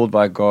am called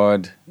by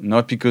God,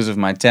 not because of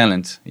my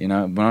talent,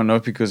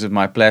 not because of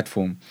my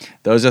platform.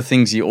 Those are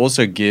things He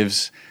also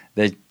gives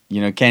that,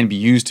 can be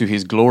used to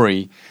His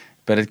glory,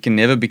 but it can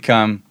never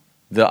become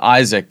the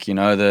Isaac,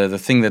 the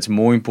thing that's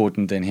more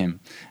important than Him.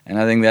 And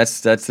I think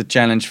that's the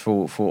challenge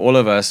for all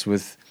of us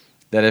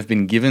that have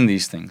been given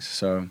these things.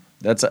 So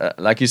that's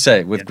like you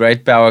say, with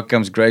great power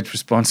comes great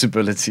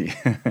responsibility.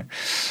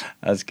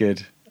 That's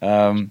good.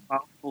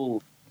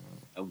 Powerful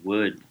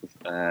word,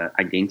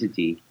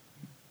 identity,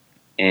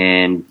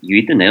 and you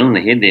hit the nail on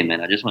the head there,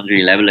 man. I just want to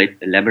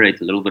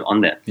elaborate a little bit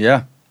on that.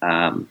 Yeah.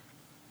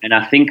 And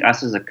I think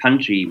us as a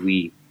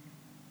country,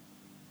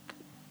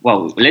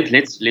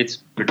 let's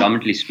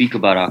predominantly speak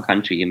about our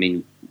country. I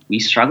mean, we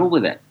struggle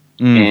with that,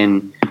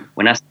 and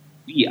when I say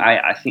we,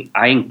 I think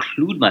I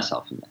include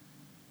myself in that.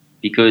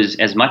 Because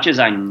as much as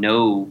I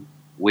know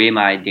where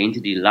my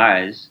identity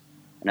lies,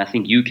 and I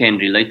think you can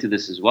relate to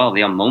this as well,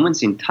 there are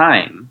moments in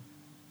time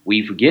where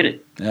you forget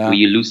it, where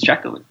you lose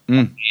track of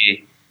it.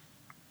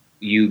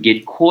 You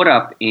get caught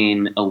up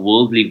in a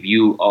worldly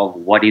view of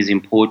what is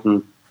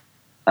important.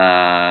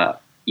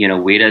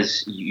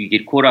 Whereas you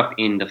get caught up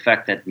in the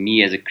fact that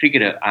me as a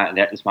cricketer,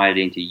 that is my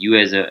identity. You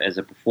as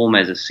a performer,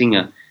 as a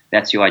singer,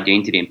 that's your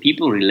identity. And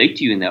people relate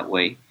to you in that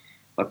way.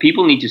 But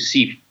people need to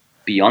see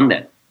beyond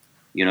that.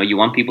 You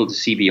want people to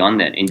see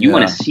beyond that, and you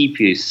want to see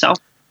for yourself.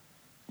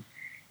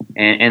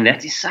 And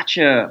that is such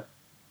a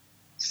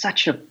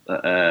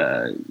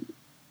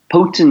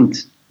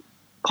potent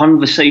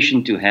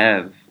conversation to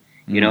have,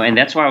 and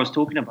that's why I was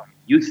talking about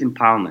youth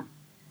empowerment.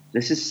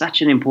 This is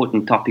such an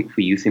important topic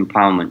for youth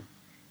empowerment,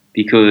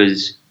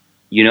 because,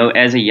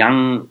 as a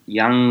young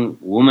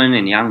woman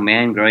and young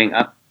man growing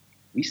up,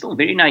 we're still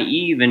very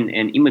naive and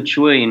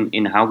immature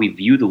in how we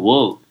view the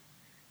world.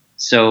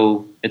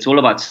 So it's all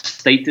about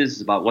status,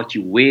 it's about what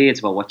you wear,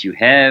 it's about what you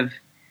have.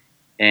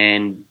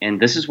 And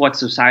this is what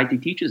society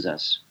teaches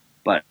us.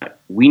 But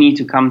we need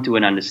to come to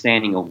an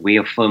understanding of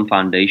where a firm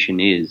foundation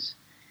is.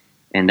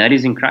 And that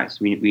is in Christ.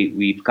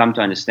 We've come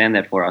to understand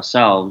that for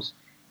ourselves,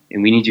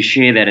 and we need to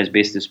share that as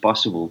best as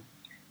possible.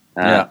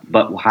 But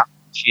how do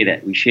we share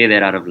that? We share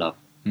that out of love.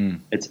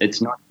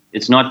 It's not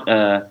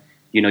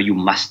you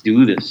must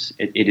do this.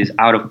 It is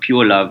out of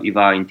pure love. If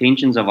our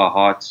intentions of our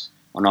hearts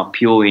are not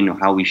pure in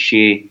how we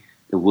share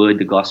the word,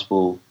 the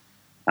gospel,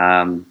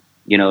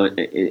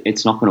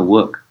 it's not going to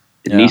work.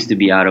 It needs to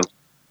be out of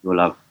your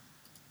love.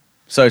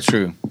 So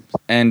true.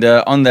 And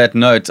on that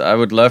note, I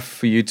would love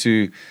for you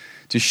to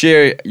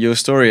share your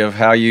story of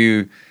how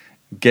you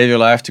gave your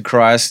life to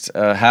Christ.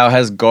 How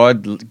has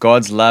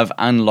God's love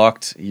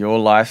unlocked your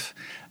life?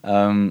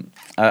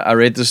 I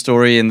read the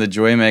story in the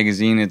Joy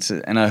magazine,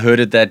 and I heard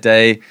it that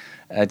day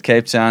at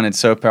Cape Town. It's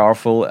so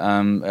powerful.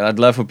 I'd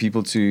love for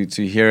people to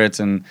hear it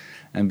and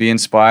be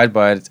inspired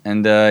by it.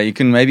 And you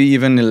can maybe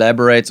even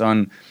elaborate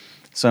on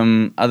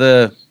some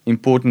other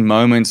important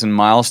moments and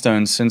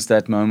milestones since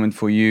that moment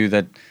for you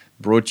that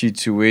brought you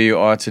to where you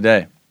are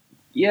today.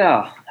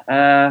 Yeah.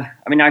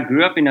 I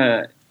grew up in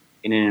an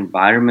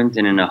environment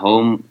and in a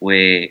home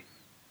where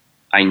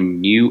I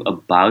knew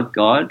about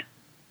God.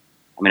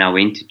 I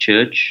went to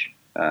church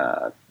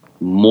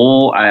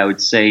more, I would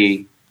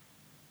say,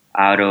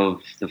 out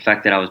of the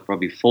fact that I was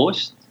probably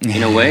forced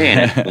in a way,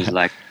 and it was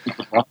like,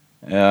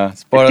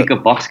 it's part of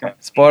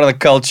the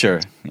culture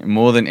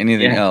more than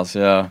anything else.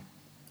 And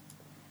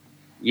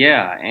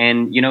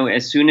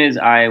as soon as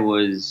I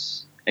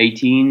was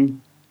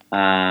 18,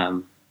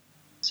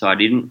 So I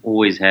didn't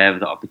always have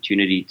the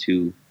opportunity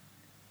to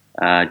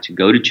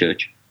go to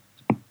church.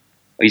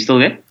 Are you still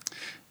there?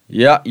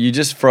 Yeah, you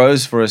just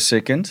froze for a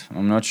second.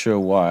 I'm not sure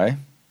why.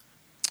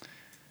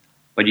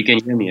 But you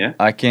can hear me, yeah?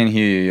 I can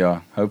hear you,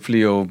 yeah. Hopefully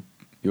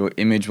your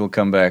image will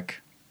come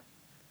back.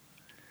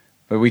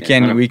 But we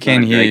can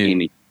hear you.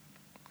 Image.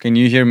 Can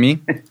you hear me?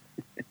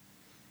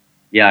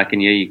 Yeah, I can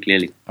hear you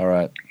clearly. All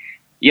right.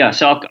 Yeah,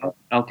 so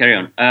I'll carry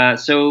on.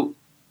 So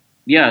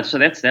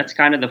that's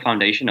kind of the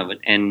foundation of it,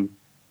 and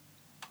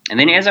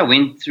then as I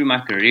went through my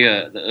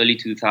career, the early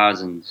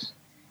 2000s,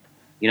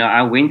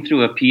 I went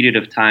through a period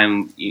of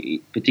time,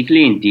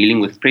 particularly in dealing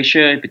with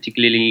pressure,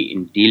 particularly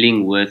in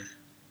dealing with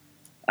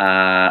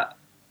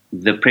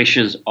the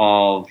pressures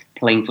of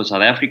playing for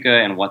South Africa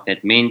and what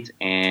that meant,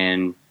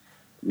 and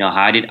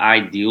how did I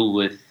deal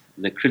with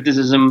the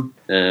criticism,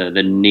 the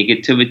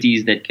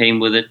negativities that came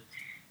with it.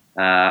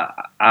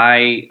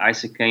 I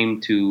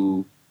succumbed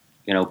to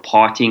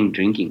partying,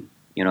 drinking.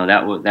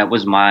 That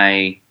was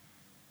my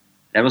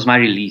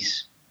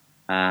release.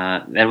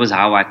 That was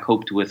how I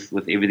coped with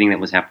everything that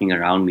was happening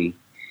around me.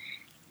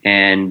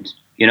 And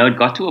it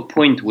got to a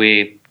point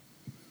where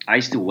I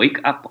used to wake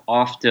up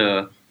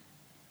after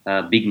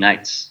big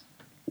nights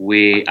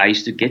where I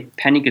used to get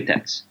panic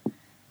attacks.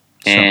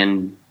 Sure.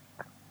 And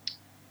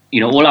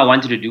all I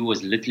wanted to do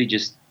was literally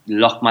just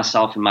lock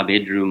myself in my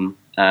bedroom.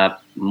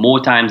 More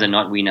times than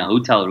not, we're in a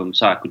hotel room,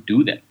 so I could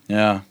do that.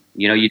 Yeah.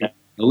 You don't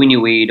go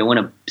anywhere. You don't want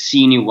to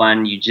see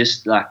anyone. You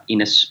just like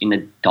in a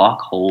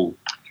dark hole.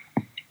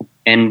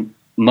 And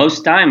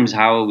most times,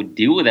 how I would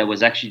deal with that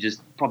was actually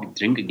just probably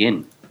drink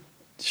again.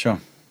 Sure.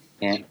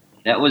 And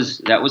that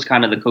was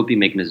kind of the coping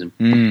mechanism.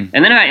 Mm.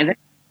 And then a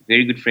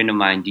very good friend of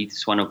mine, Deeth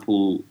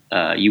Swanepoel,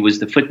 he was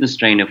the fitness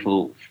trainer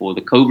for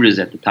the Cobras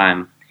at the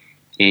time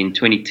in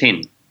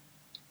 2010,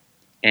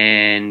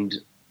 and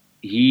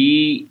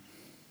we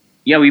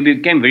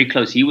became very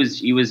close. He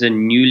was a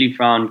newly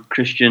found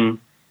Christian.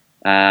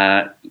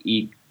 I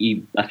think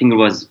it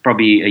was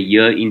probably a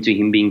year into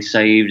him being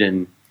saved,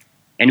 and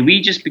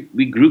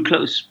we grew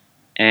close.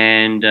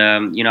 And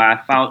I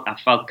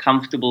felt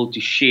comfortable to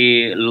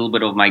share a little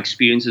bit of my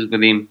experiences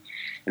with him.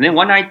 And then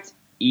one night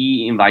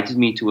he invited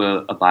me to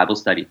a Bible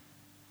study,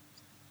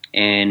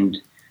 and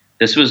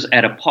this was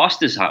at a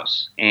pastor's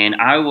house, and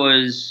I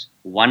was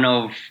one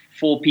of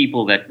 4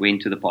 people that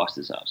went to the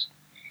pastor's house,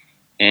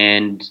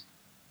 and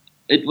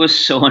it was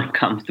so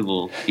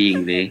uncomfortable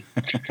being there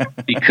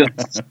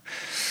because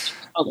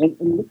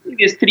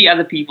there's 3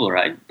 other people,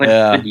 right?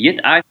 But yet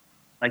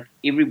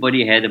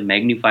everybody had a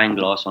magnifying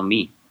glass on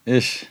me.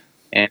 Ish.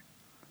 And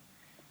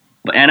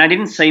I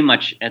didn't say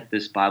much at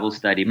this Bible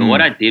study, but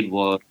what I did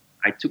was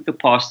I took the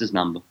pastor's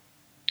number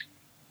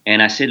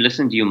and I said,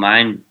 "Listen, do you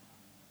mind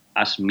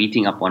us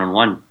meeting up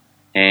one-on-one?"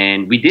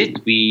 And we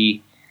did.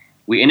 We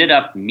ended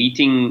up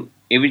meeting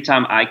every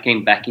time I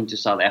came back into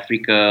South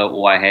Africa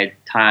or I had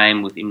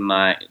time within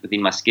my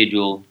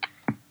schedule.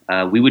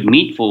 We would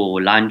meet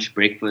for lunch,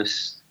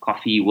 breakfast,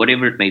 coffee,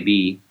 whatever it may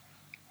be,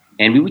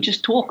 and we would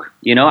just talk.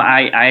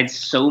 I had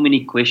so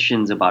many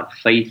questions about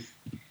faith,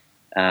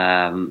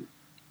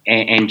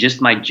 and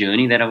just my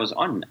journey that I was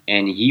on.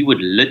 And he would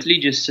literally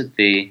just sit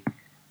there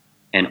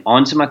and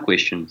answer my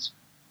questions.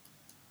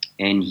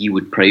 And he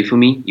would pray for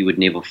me. He would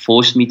never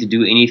force me to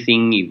do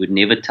anything. He would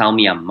never tell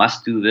me I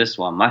must do this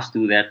or I must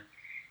do that.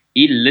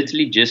 He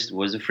literally just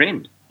was a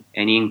friend,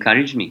 and he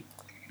encouraged me.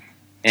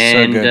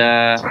 And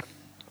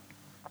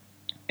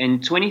in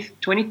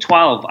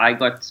 2012, I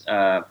got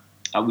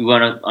we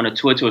went on a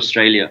tour to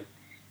Australia,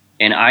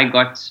 and I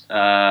got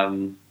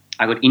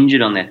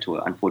injured on that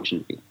tour,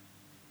 unfortunately.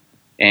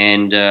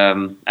 And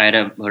I had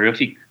a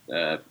horrific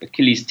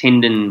Achilles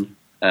tendon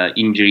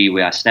injury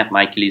where I snapped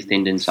my Achilles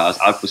tendon, so I was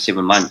out for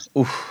 7 months.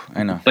 Oof,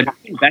 I know. But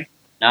looking back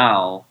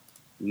now,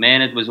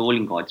 man, it was all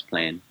in God's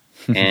plan.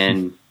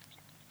 And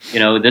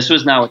this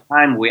was now a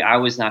time where I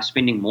was now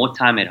spending more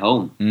time at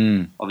home,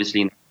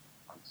 obviously.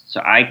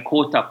 So I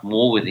caught up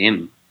more with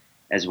him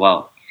as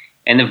well.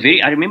 And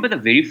I remember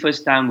the very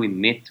first time we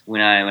met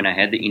when I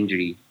had the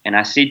injury, and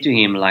I said to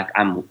him, like,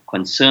 I'm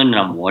concerned and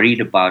I'm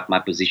worried about my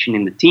position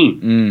in the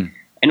team.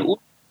 And all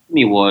he told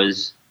me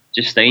was,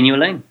 just stay in your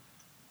lane.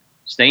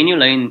 Stay in your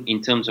lane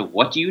in terms of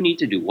what do you need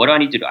to do? What do I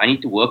need to do? I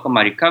need to work on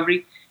my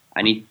recovery.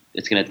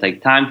 It's going to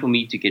take time for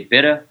me to get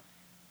better.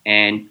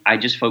 And I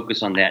just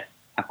focus on that.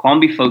 I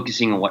can't be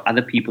focusing on what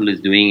other people is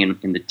doing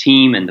in the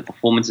team and the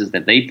performances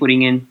that they're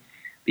putting in,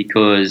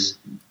 because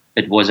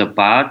it was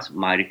about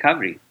my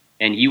recovery.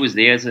 And he was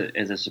there as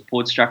a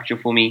support structure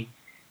for me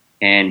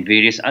and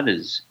various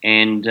others.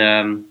 And,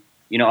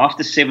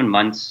 after 7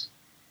 months,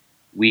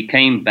 we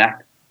came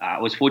back. I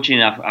was fortunate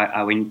enough,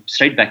 I went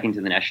straight back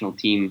into the national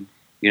team.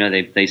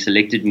 They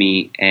selected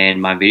me,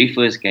 and my very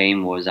first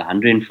game was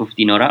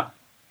 150 not up.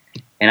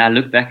 And I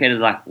look back at it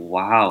like,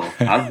 wow,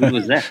 how good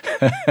was that?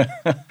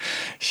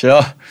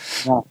 Sure.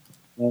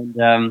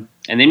 Yeah.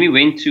 And then we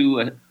went to,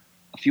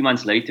 a few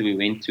months later, we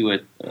went to a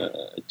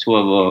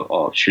tour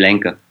of Sri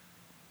Lanka.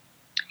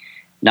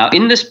 Now,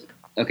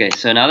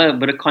 so another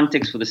bit of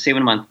context for the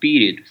 7-month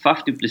period,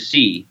 Faf du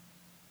Plessis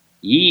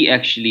he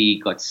actually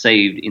got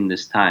saved in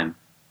this time,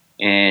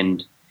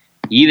 and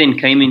he then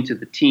came into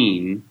the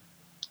team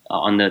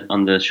on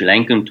the Sri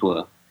Lankan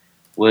tour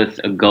with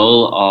a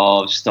goal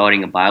of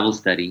starting a Bible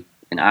study,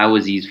 and I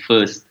was his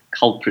first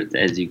culprit,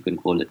 as you can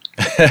call it.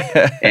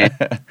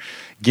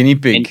 Guinea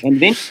pig. And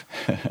then,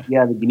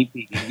 the guinea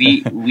pig.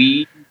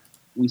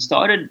 We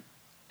started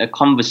a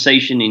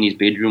conversation in his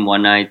bedroom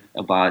one night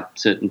about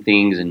certain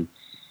things, and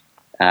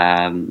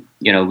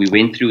we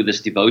went through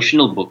this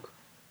devotional book.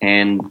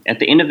 And at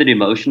the end of the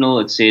devotional,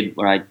 it said,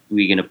 "All right,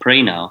 we're going to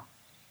pray now."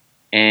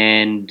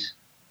 And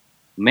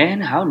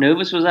man, how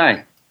nervous was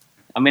I?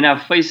 I mean,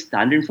 I've faced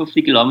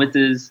 150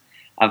 kilometers.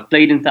 I've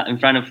played in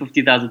front of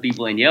 50,000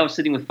 people, and I was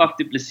sitting with Faf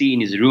du Plessis in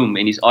his room,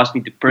 and he's asked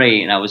me to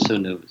pray, and I was so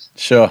nervous.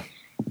 Sure.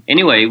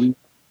 Anyway,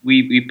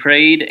 we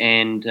prayed,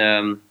 and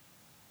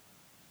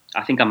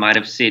I think I might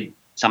have said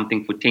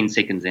something for 10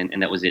 seconds,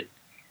 and that was it.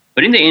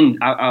 But in the end,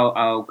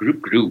 our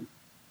group grew,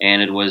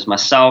 and it was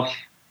myself,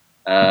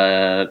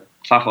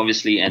 Faf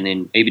obviously, and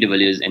then A.B. de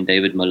Villiers and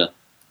David Miller.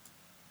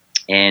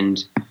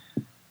 And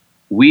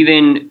we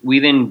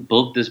then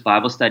built this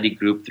Bible study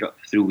group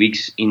through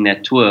weeks in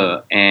that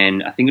tour,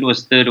 and I think it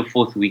was third or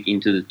fourth week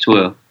into the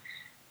tour,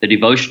 the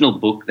devotional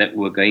book that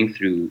we're going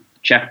through,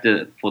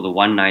 chapter for the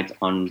one night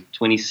on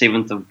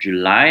 27th of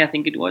July, I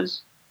think it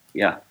was,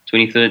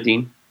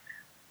 2013,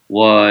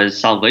 was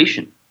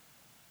salvation.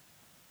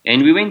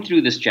 And we went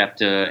through this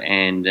chapter,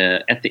 and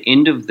at the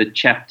end of the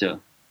chapter,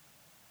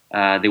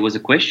 there was a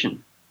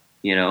question,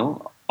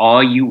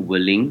 are you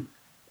willing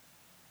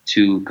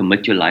to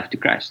commit your life to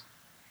Christ?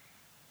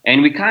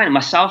 And we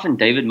myself and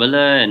David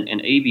Miller and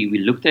AB, we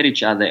looked at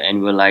each other and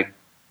we were like,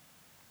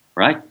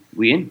 right,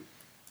 we're in,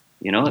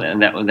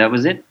 and that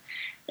was it.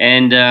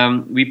 And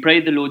we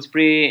prayed the Lord's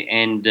Prayer,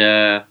 and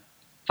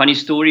funny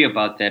story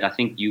about that, I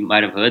think you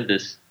might have heard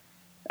this,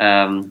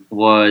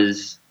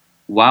 was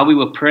while we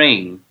were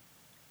praying,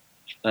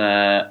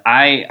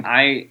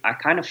 I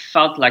kind of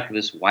felt like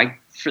this white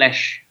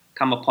flash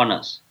come upon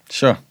us.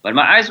 Sure. But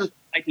my eyes were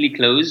slightly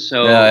closed,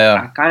 so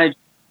yeah. I kind of...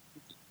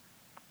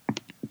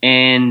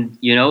 And,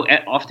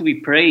 after we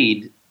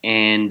prayed,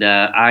 and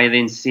I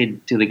then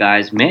said to the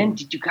guys, man,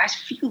 did you guys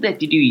feel that?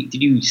 Did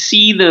you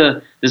see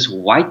this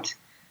white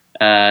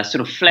sort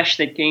of flash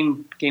that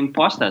came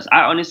past us?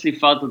 I honestly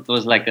felt it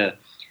was like a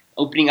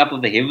opening up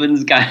of the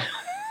heavens kind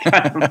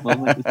of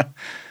moment.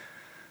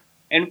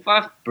 And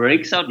Faf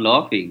breaks out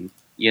laughing.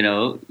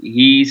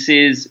 He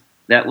says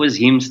that was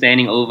him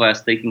standing over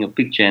us taking a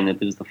picture, and it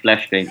was the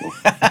flash going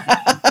off.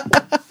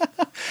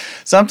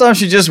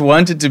 Sometimes you just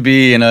want it to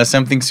be,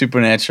 something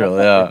supernatural.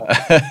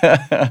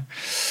 Yeah.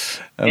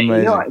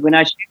 Amazing. And, when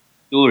I share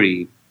the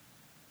story,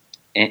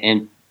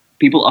 and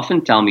people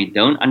often tell me,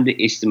 don't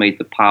underestimate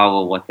the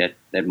power of what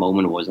that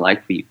moment was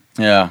like for you.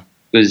 Yeah.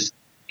 Because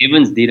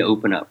heavens did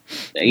open up.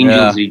 The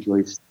angels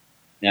rejoiced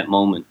in that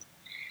moment.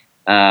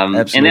 And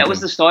that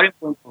was the starting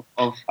point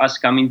of us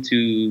coming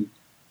to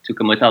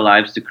commit our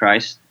lives to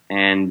Christ.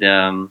 And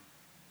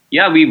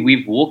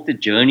we've walked the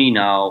journey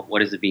now.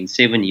 What has it been?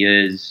 7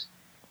 years.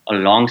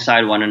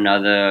 Alongside one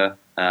another,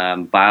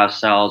 by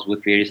ourselves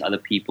with various other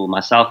people.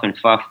 Myself and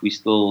Faf, we're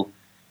still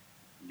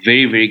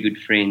very, very good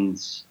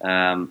friends.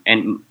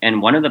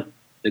 And one of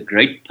the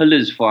great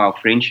pillars for our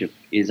friendship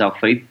is our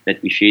faith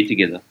that we share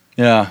together.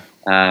 Yeah.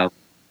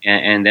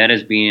 And that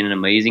has been an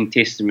amazing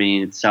testimony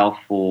in itself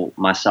for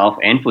myself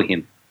and for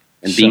him.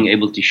 And being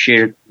able to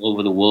share it all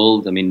over the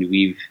world. I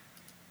mean,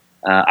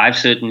 I've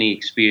certainly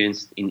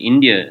experienced in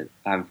India.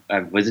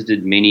 I've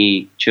visited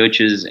many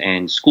churches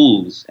and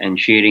schools and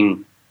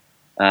sharing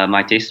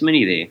my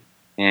testimony there.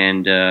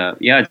 And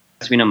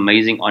it's been an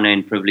amazing honor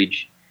and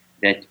privilege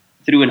that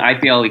through an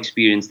IPL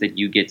experience that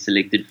you get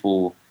selected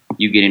for,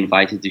 you get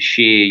invited to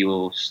share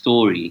your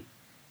story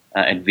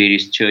at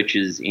various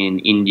churches in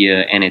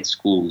India and at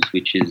schools,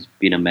 which has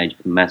been a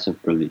massive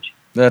privilege.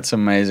 That's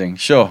amazing.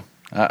 Sure.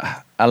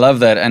 I love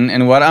that.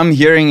 And what I'm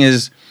hearing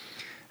is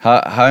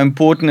how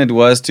important it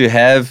was to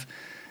have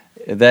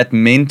that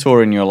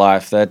mentor in your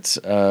life, that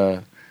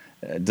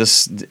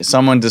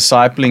someone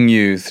discipling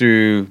you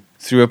through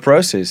a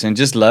process and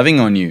just loving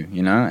on you,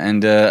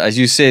 And as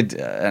you said,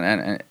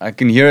 and I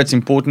can hear it's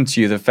important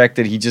to you, the fact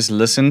that he just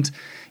listened.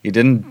 He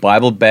didn't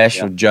Bible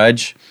bash or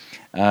judge.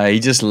 He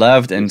just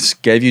loved and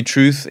gave you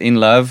truth in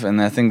love.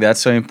 And I think that's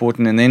so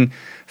important. And then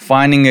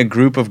finding a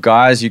group of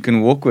guys you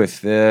can walk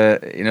with,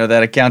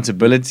 that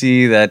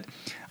accountability, that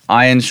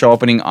iron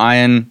sharpening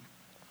iron.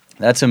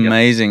 That's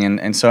amazing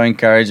and so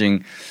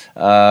encouraging.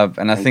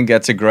 And I think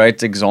that's a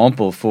great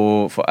example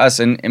for us.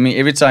 And I mean,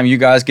 every time you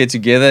guys get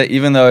together,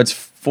 even though it's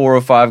 4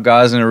 or 5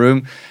 guys in a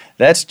room,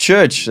 that's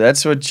church.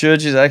 That's what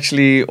church is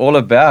actually all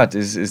about,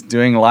 is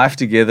doing life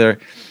together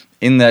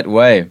in that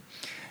way.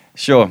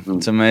 Sure,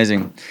 it's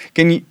amazing.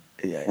 Can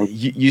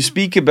you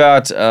speak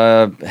about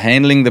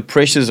handling the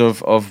pressures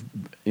of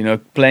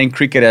playing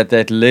cricket at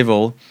that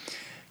level?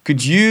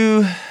 Could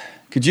you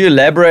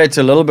elaborate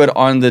a little bit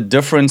on the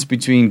difference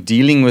between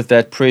dealing with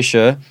that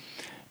pressure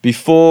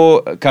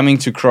before coming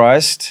to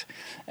Christ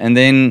And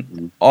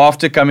then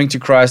after coming to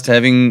Christ,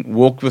 having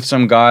walked with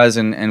some guys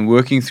and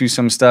working through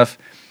some stuff,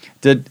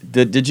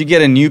 did you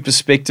get a new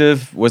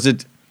perspective? Was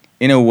it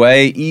in a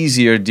way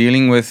easier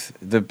dealing with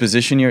the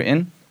position you're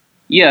in?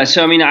 Yeah,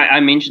 so I mean, I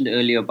mentioned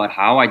earlier about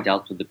how I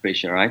dealt with the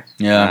pressure, right?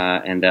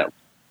 Yeah. And that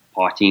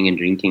partying and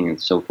drinking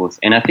and so forth.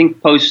 And I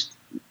think post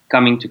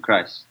coming to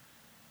Christ,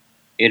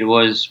 it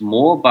was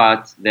more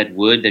about that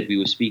word that we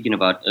were speaking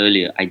about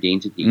earlier,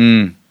 identity.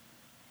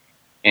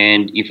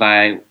 And if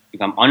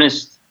I'm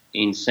honest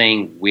in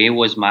saying where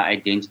was my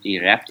identity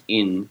wrapped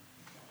in,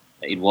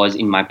 it was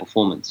in my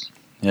performance.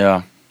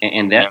 Yeah.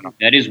 And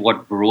that is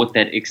what brought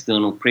that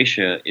external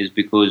pressure, is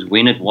because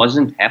when it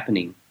wasn't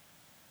happening,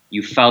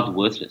 you felt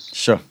worthless.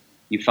 Sure.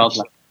 You felt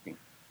like nothing.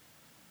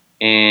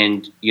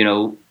 And, you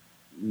know,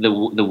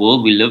 the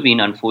world we live in,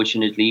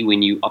 unfortunately,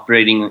 when you're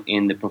operating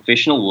in the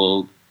professional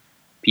world,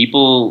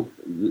 people,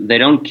 they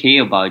don't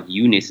care about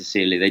you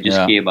necessarily. They just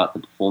care about the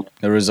performance.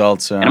 The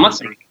results. And I'm not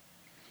saying,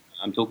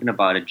 I'm talking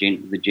about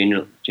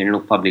the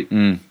general public.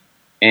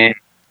 And,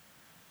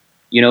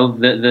 you know,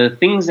 the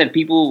things that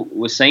people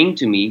were saying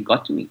to me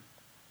got to me.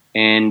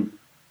 And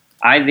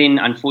I then,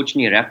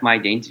 unfortunately, wrapped my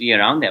identity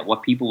around that,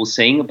 what people were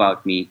saying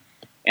about me.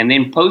 And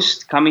then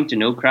post coming to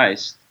know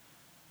Christ,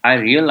 I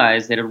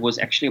realized that it was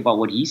actually about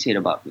what He said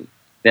about me,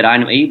 that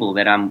I'm able,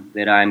 that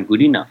I'm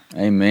good enough.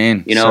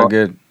 Amen. You know, so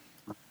good.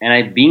 And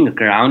I being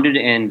grounded,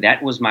 and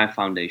that was my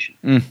foundation.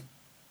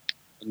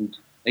 And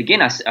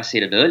again, I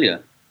said it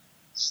earlier,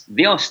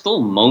 there are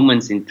still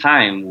moments in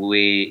time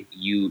where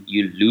you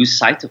lose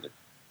sight of it.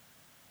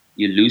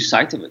 You lose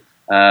sight of it.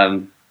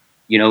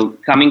 You know,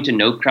 coming to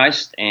know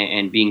Christ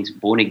and being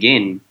born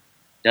again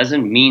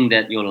doesn't mean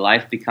that your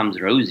life becomes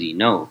rosy.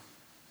 No.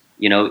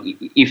 You know,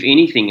 if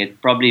anything,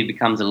 it probably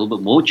becomes a little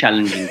bit more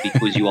challenging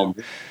because you are more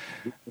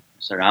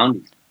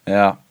surrounded.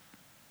 Yeah.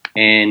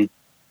 And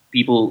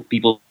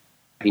people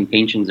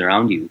intentions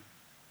around you.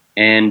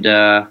 And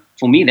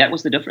for me, that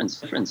was the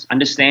difference.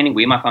 Understanding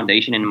where my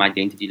foundation and my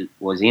identity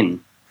was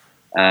in.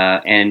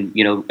 And,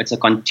 you know, it's a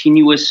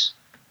continuous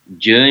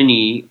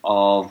journey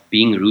of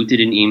being rooted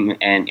in Him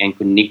and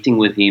connecting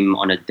with Him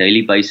on a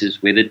daily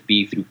basis, whether it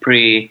be through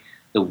prayer,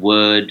 the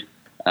Word,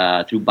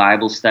 through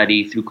Bible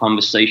study, through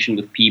conversation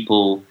with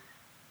people.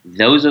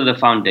 Those are the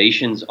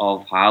foundations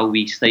of how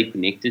we stay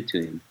connected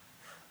to Him.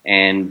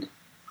 And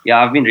yeah,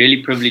 I've been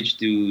really privileged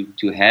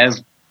to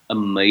have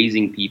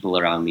amazing people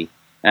around me.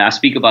 And I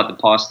speak about the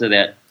pastor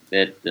that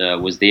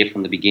was there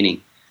from the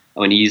beginning.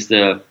 When he's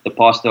the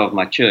pastor of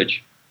my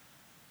church.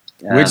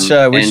 Which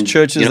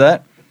church is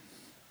that?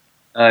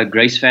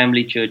 Grace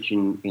Family Church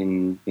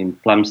in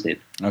Plumstead.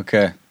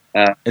 Okay.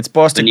 It's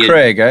Pastor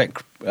Craig, eh?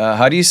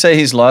 How do you say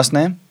his last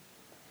name?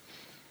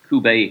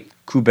 Kube.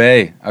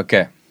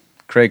 Okay.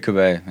 Craig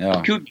Kube.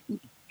 Yeah.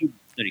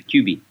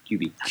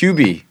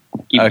 QB.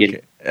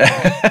 Okay.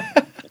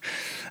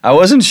 I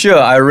wasn't sure.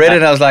 I read it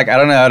and I was like, I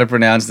don't know how to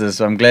pronounce this.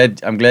 So I'm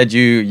glad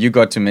you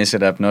got to mess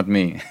it up, not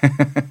me.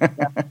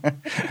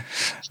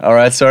 All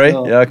right, sorry.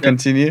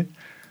 Continue.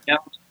 Yeah,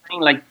 I'm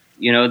saying, like,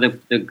 you know,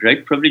 the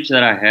great privilege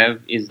that I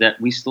have is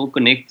that we still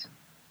connect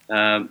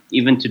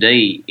even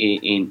today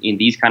in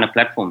these kind of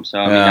platforms. So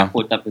I mean, I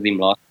caught up with him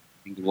last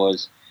week. It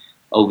was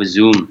over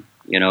Zoom,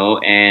 you know,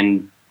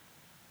 and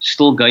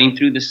still going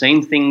through the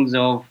same things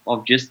of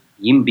just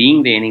him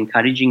being there and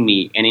encouraging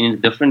me, and in a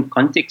different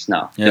context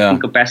now,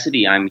 different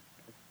capacity. I'm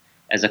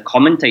as a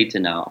commentator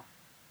now,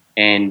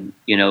 and,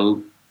 you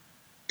know,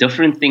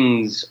 different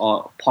things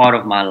are part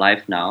of my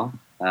life now.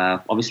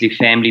 Obviously,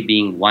 family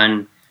being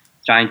one,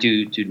 trying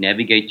to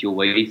navigate your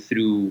way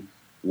through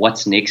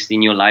what's next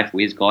in your life,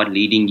 where's God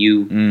leading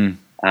you,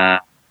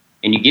 and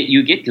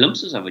you get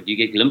glimpses of it. You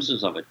get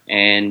glimpses of it,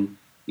 and,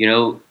 you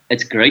know,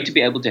 it's great to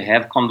be able to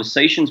have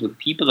conversations with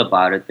people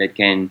about it that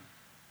can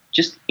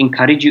just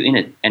encourage you in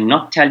it and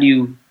not tell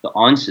you the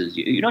answers.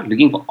 You're not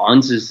looking for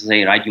answers to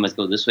say, right, you must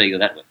go this way or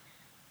that way,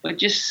 but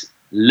just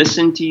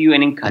listen to you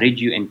and encourage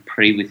you and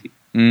pray with you.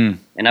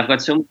 And I've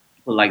got so many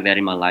people like that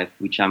in my life,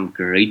 which I'm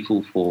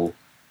grateful for.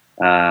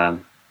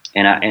 And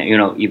you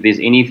know, if there's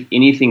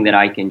anything that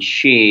I can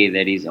share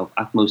that is of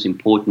utmost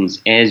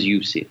importance, as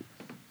you said,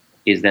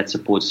 is that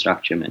support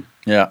structure, man.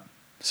 Yeah,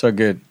 so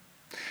good.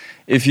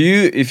 If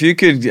you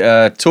could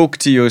talk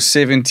to your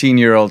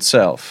 17-year-old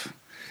self,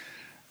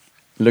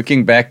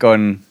 looking back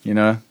on, you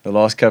know, the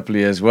last couple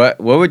of years, what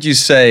would you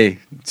say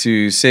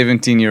to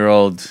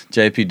 17-year-old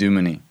JP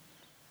Duminy?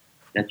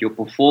 That your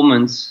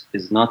performance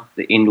is not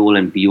the end-all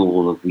and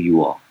be-all of who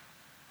you are.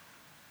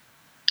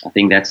 I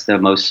think that's the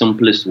most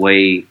simplest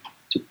way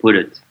to put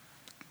it.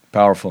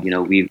 Powerful. You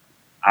know,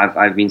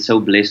 I've been so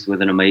blessed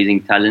with an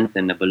amazing talent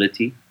and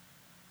ability.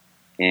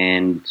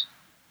 And,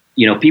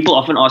 you know, people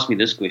often ask me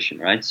this question,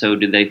 right? So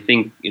do they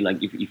think,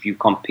 like, if you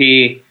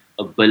compare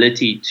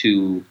ability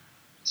to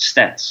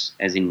stats,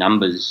 as in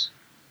numbers,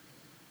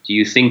 do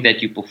you think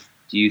that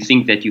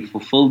you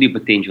fulfilled your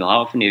potential?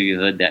 How often have you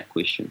heard that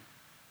question?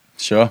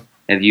 Sure.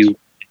 Have you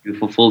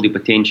fulfilled your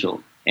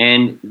potential?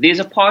 And there's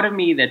a part of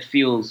me that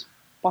feels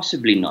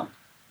possibly not.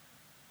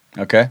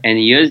 Okay. And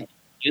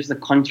here's the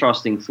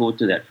contrasting thought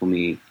to that for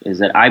me, is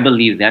that I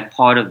believe that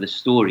part of the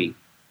story,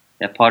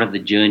 that part of the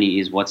journey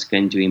is what's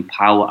going to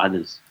empower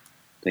others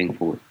going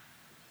forward.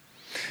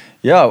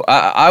 Yeah,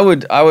 I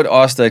would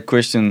ask that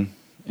question,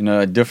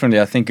 differently.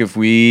 I think if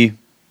we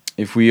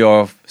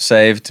are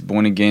saved,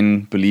 born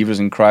again believers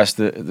in Christ,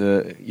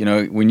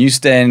 when you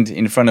stand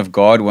in front of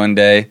God one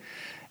day,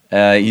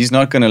 He's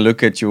not going to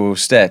look at your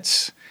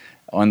stats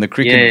on the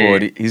cricket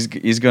board.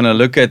 He's going to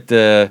look at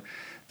the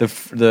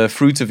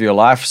fruits of your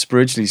life,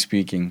 spiritually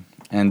speaking,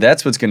 and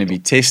that's what's going to be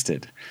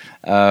tested,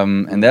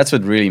 and that's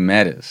what really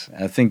matters.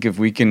 I think if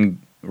we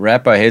can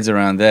wrap our heads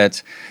around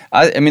that,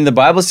 I mean, the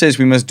Bible says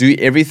we must do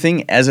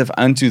everything as if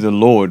unto the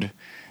Lord,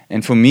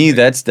 and for me,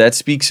 that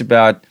speaks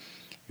about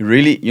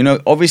really,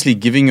 obviously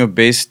giving your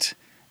best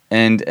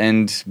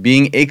and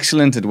being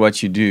excellent at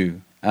what you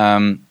do,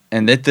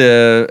 and let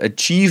the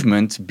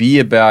achievement be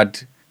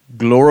about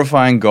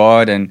glorifying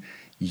God and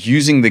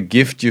using the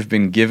gift you've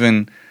been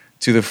given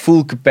to the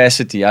full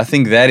capacity. I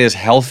think that is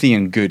healthy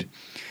and good.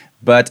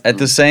 But at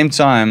the same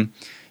time,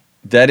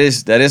 that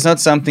is not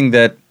something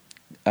that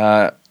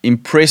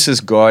impresses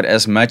God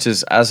as much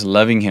as us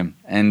loving Him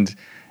and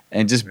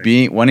just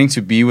wanting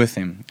to be with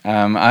Him.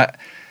 I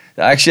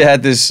actually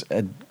had this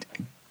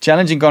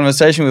challenging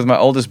conversation with my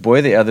oldest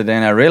boy the other day,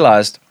 and I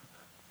realized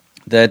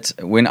that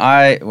when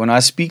I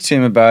speak to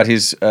him about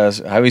his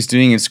how he's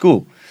doing in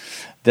school,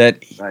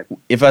 that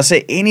if I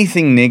say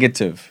anything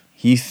negative,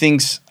 he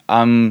thinks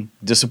I'm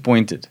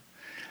disappointed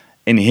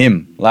in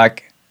him,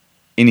 like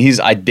in his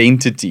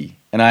identity.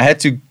 And I had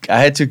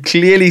to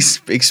clearly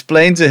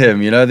explain to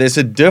him, there's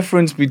a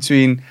difference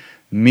between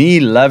me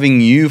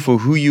loving you for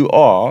who you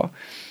are,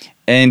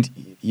 and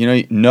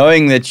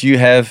knowing that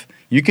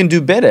you can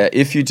do better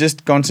if you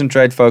just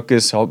concentrate,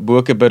 focus,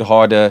 work a bit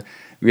harder.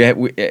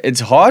 It's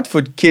hard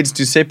for kids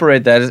to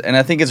separate that, and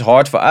I think it's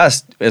hard for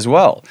us as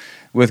well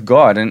with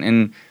God.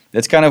 And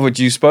that's kind of what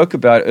you spoke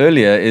about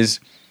earlier, is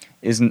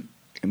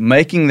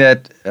making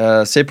that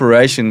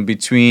separation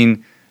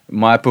between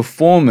my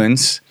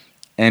performance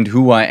and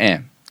who I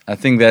am. I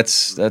think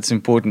that's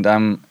important.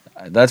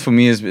 That for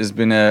me has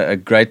been a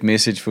great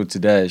message for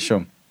today.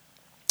 Sure.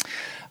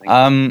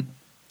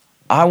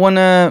 I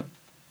wanna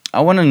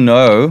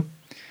know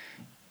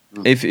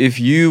if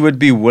you would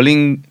be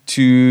willing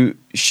to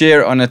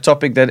share on a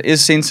topic that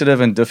is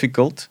sensitive and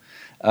difficult.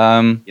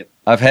 Yep.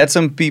 I've had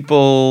some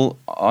people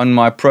on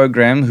my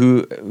program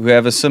who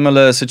have a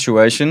similar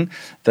situation.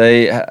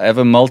 They have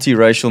a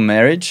multiracial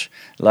marriage,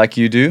 like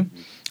you do.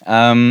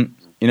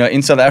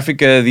 In South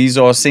Africa, these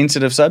are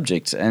sensitive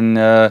subjects. And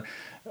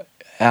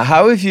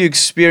how have you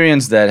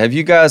experienced that? Have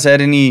you guys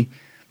had any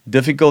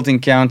difficult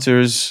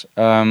encounters?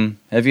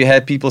 Have you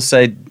had people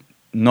say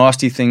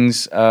nasty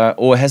things?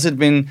 Or has it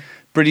been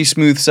pretty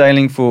smooth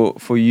sailing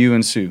for you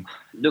and Sue?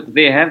 Look,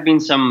 there have been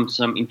some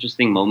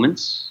interesting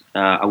moments.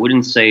 I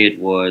wouldn't say it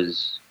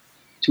was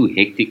too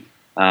hectic.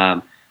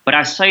 But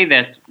I say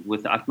that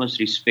with the utmost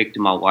respect to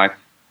my wife,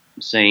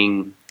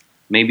 saying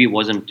maybe it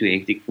wasn't too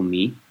hectic for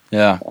me.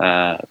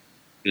 Yeah.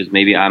 Because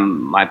maybe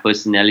my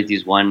personality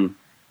is one.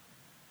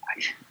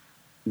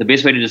 The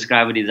best way to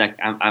describe it is like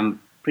I'm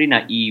pretty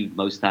naive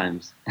most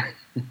times,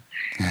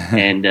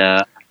 and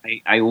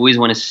I always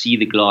want to see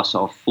the glass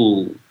half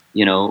full,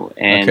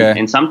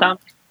 and sometimes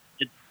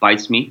it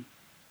bites me,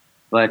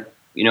 but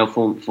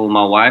for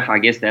my wife, I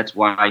guess that's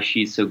why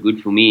she's so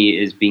good for me,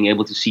 is being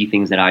able to see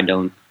things that I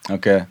don't.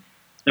 Okay.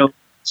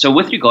 So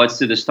with regards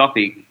to this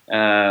topic,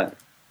 there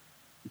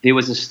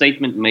was a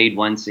statement made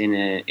once in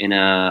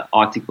a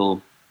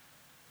article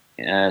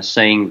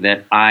saying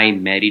that I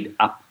married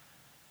up,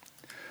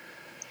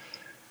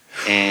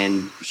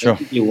 and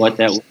basically what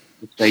that was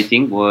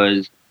stating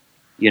was,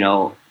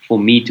 for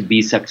me to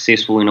be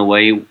successful in a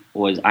way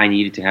was I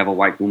needed to have a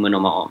white woman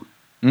on my arm.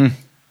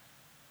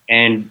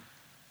 And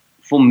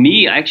for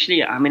me,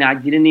 actually, I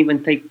didn't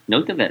even take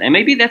note of that. And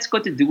maybe that's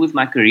got to do with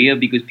my career,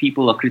 because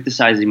people are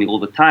criticizing me all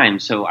the time.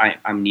 So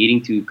I'm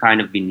needing to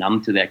kind of be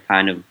numb to that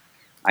kind of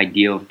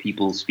idea of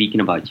people speaking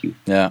about you.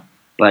 Yeah.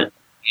 But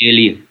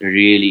really,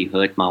 really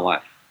hurt my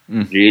wife.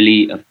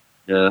 Really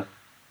affected her.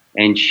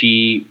 And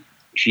she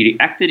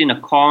reacted in a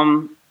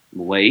calm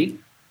way,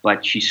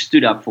 but she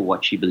stood up for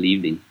what she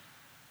believed in.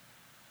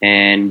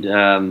 And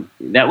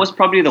that was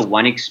probably the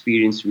one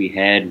experience we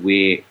had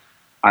where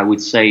I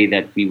would say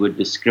that we were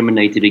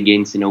discriminated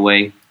against in a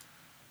way.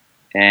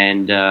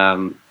 And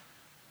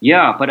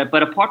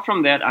but apart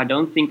from that, I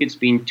don't think it's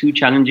been too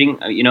challenging.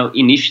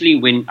 Initially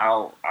when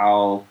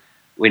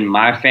when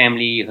my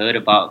family heard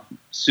about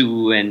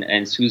Sue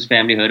and Sue's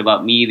family heard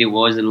about me, there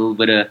was a little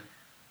bit of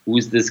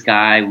who's this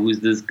guy, who's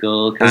this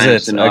girl kind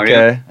of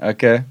scenario.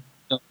 Okay.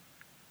 So,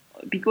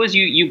 because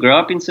you grow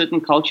up in certain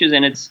cultures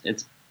and it's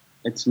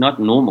not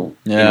normal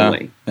in a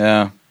way.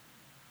 Yeah.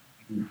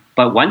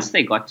 But once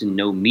they got to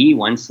know me,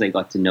 once they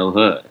got to know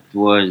her, it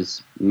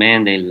was,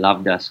 man, they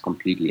loved us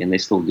completely, and they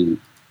still do.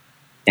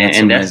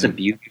 And that's the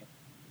beauty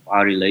of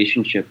our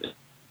relationship.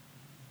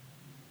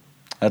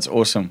 That's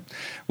awesome.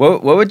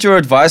 What would your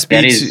advice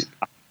be?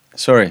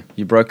 Sorry,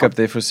 you broke up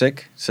there for a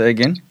sec. Say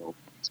again.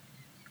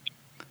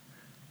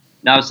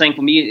 Now, I was saying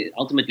for me,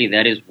 ultimately,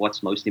 that is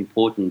what's most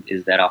important,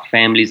 is that our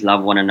families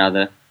love one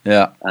another.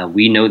 Yeah.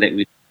 We know that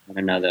we love one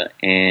another,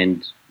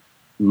 and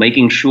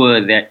making sure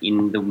that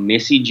in the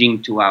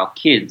messaging to our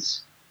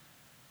kids,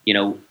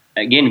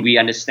 again, we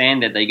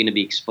understand that they're going to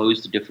be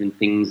exposed to different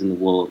things in the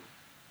world,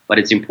 but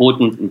it's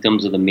important in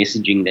terms of the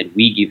messaging that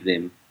we give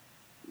them,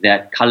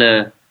 that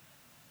color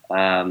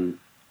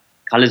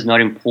is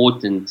not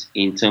important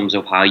in terms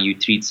of how you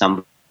treat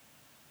somebody.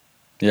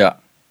 Yeah.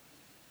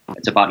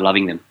 It's about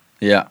loving them.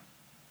 Yeah,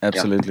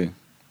 absolutely. Yeah.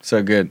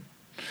 So good.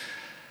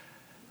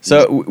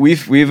 So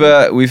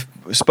we've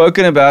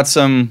spoken about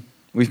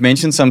we've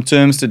mentioned some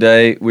terms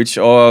today which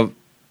are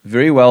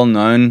very well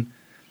known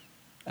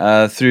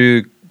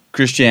through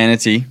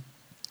Christianity,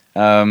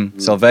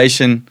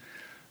 salvation,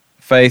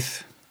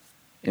 faith,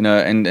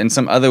 and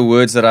some other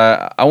words that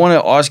I want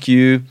to ask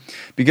you,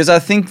 because I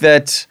think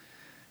that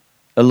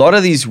a lot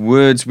of these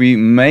words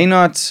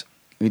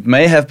it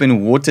may have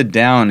been watered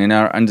down in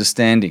our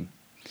understanding.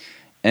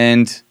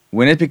 And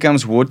when it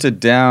becomes watered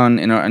down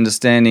in our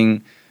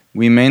understanding,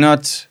 we may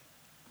not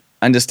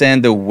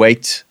understand the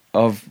weight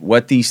of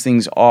what these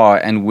things are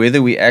and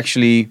whether we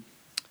actually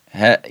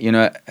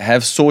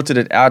have sorted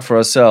it out for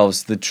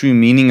ourselves, the true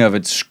meaning of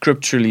it,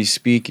 scripturally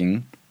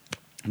speaking.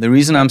 The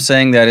reason I'm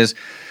saying that is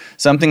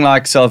something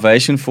like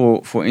salvation,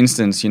 for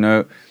instance.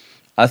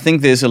 I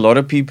think there's a lot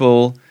of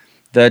people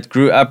that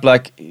grew up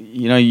like,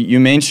 you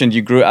mentioned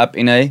you grew up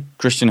in a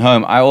Christian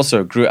home. I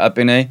also grew up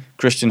in a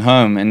Christian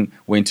home and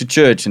went to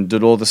church and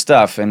did all the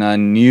stuff. And I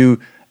knew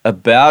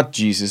about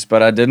Jesus,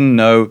 but I didn't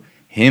know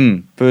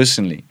him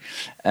personally.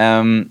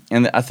 And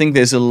I think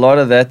there's a lot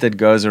of that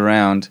goes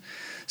around.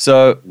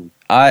 So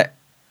I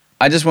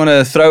just want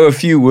to throw a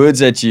few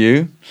words at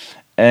you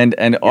and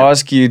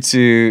ask you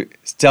to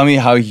tell me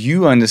how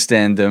you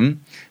understand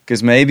them,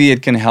 because maybe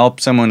it can help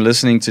someone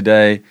listening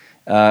today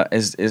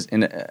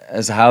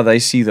as how they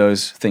see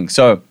those things.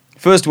 So,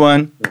 first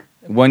one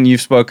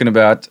you've spoken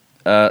about,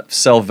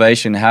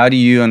 salvation. How do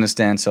you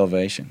understand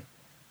salvation?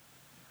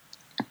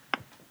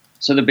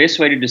 So the best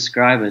way to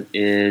describe it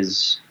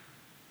is,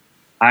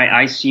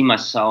 I see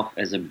myself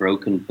as a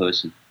broken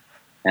person.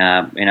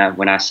 And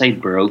when I say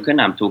broken,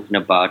 I'm talking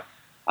about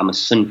I'm a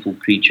sinful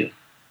creature.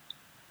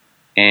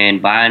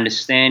 And by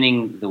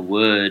understanding the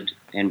word,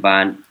 and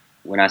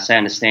when I say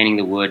understanding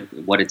the word,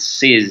 what it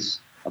says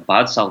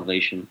about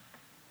salvation,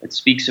 it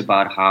speaks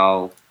about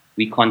how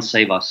we can't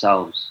save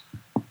ourselves.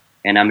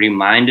 And I'm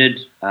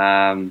reminded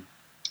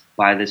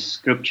by this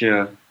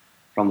scripture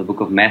from the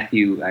book of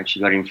Matthew. I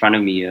actually got it in front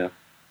of me here.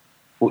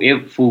 For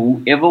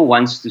whoever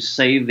wants to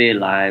save their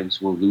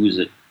lives will lose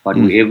it, but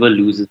whoever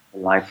loses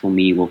their life for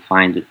me will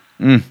find it.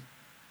 And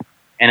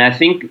I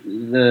think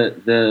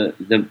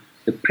the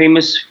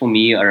premise for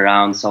me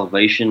around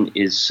salvation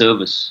is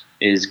service,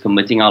 is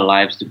committing our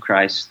lives to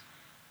Christ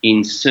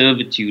in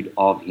servitude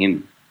of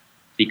him.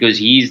 Because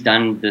he's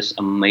done this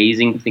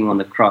amazing thing on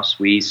the cross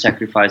where he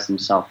sacrificed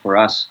himself for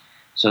us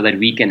so that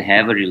we can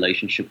have a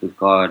relationship with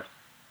God.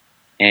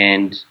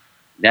 And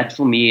that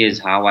for me is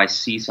how I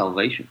see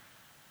salvation,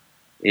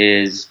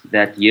 is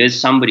that here's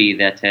somebody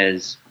that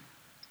has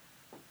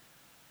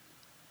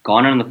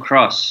gone on the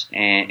cross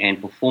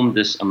and performed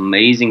this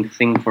amazing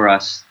thing for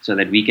us so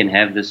that we can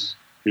have this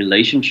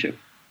relationship.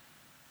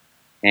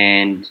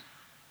 And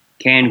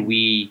can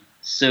we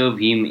serve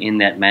him in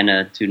that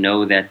manner, to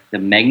know that the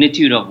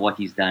magnitude of what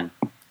he's done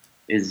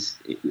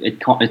it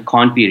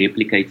can't be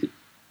replicated.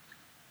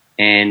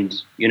 And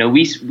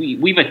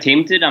we've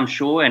attempted, I'm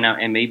sure,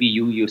 and maybe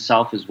you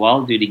yourself as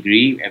well to a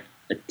degree, have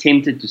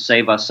attempted to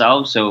save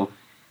ourselves. So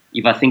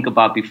if I think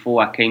about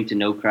before I came to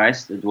know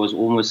Christ, it was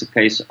almost a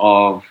case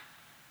of,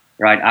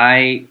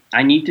 right,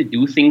 I need to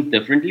do things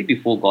differently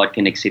before God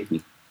can accept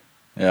me.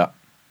 Yeah.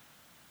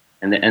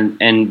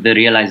 And the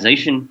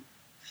realization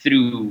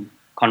through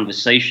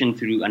conversation,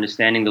 through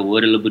understanding the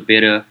word a little bit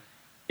better,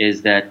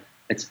 is that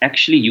it's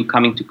actually you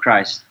coming to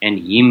Christ and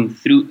him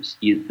through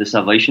the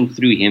salvation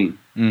through him.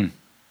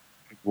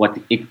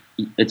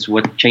 It's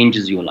what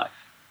changes your life.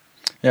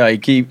 Yeah, he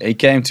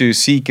came to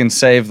seek and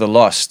save the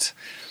lost,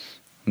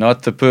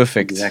 not the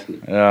perfect. Exactly.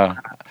 Yeah.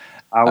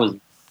 I was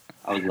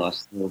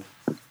lost.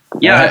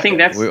 Yeah, I think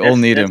we all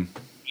need him.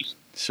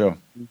 Sure.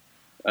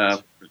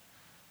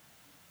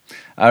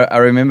 I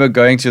remember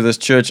going to this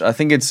church. I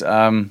think it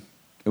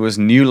was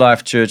New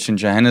Life Church in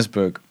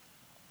Johannesburg.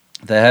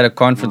 They had a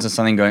conference or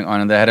something going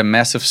on, and they had a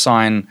massive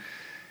sign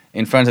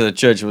in front of the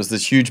church. It was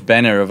this huge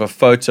banner of a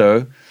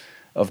photo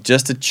of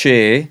just a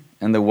chair,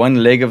 and the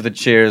one leg of the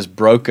chair is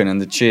broken,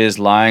 and the chair is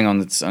lying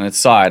on its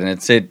side, and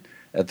it said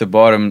at the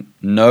bottom,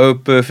 "No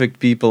perfect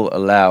people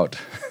allowed."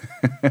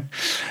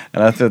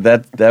 And I thought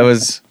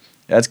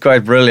that's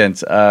quite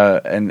brilliant,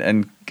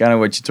 and kind of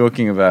what you're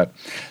talking about.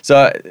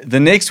 So the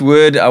next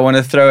word I want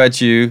to throw at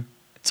you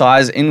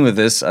ties in with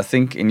this, I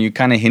think, and you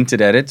kind of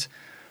hinted at it.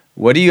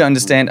 What do you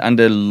understand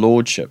under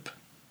lordship?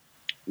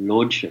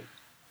 Lordship.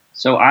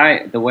 So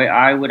the way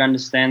I would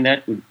understand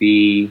that would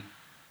be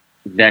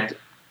that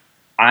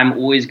I'm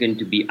always going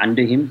to be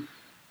under him.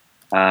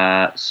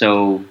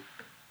 So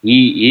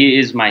he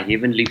is my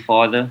heavenly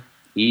Father.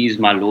 He is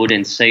my Lord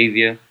and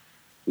Savior,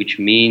 which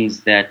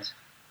means that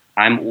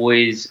I'm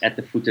always at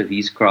the foot of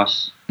His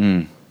cross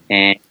and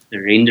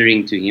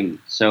surrendering to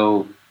Him.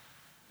 So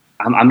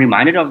I'm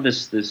reminded of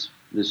this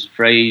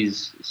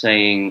phrase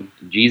saying,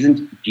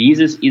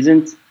 Jesus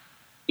isn't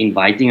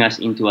inviting us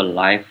into a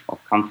life of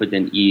comfort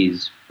and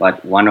ease,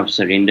 but one of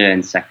surrender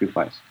and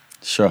sacrifice.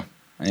 Sure.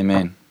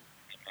 Amen.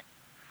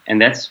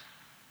 And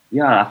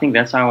I think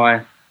that's how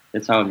I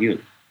view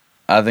it.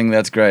 I think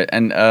that's great.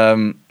 And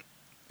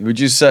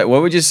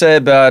what would you say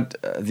about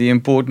the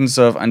importance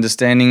of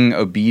understanding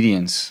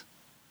obedience?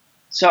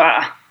 So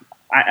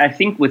I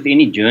think with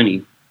any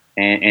journey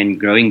and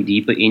growing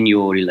deeper in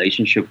your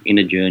relationship in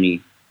a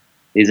journey,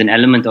 there's an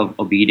element of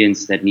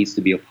obedience that needs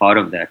to be a part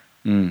of that.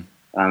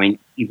 I mean,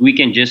 if we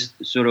can just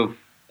sort of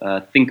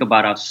think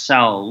about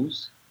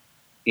ourselves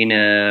in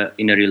a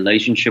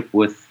relationship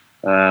with,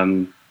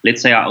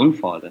 let's say, our own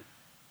father,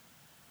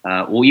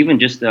 or even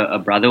just a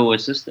brother or a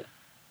sister.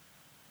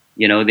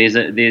 You know, there's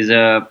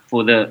a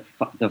for the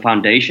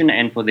foundation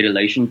and for the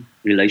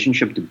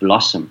relationship to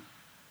blossom,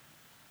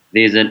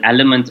 there's an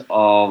element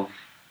of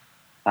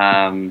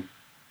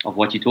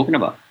what you're talking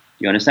about.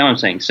 You understand what I'm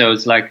saying? So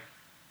it's like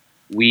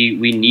we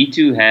need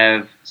to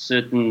have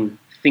certain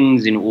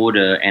things in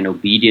order, and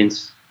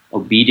obediences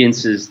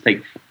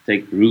take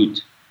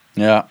root.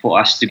 Yeah. For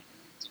us to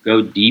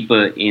go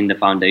deeper in the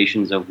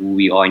foundations of who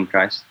we are in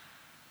Christ,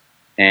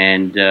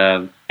 and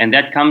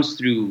that comes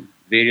through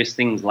various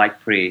things like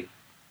prayer,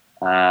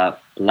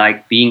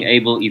 like being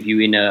able, if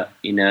you're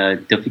in a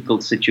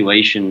difficult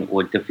situation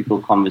or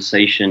difficult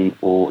conversation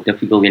or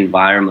difficult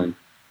environment,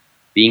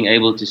 being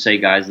able to say,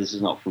 guys, this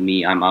is not for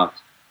me, I'm out.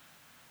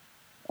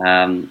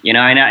 You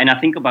know, and I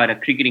think about a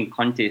cricketing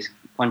context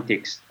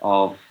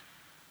of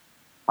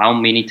how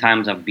many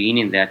times I've been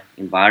in that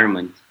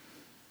environment,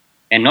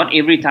 and not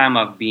every time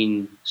I've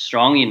been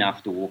strong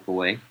enough to walk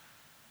away,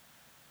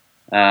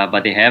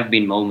 but there have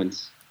been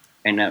moments,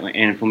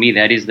 and for me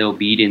that is the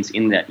obedience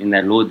in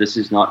that Lord, this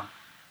is not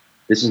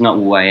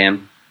who I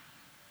am,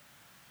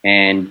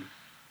 and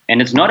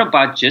it's not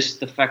about just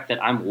the fact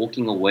that I'm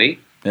walking away.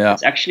 Yeah.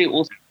 It's actually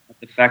also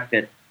the fact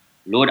that,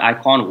 Lord, I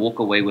can't walk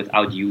away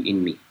without you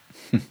in me.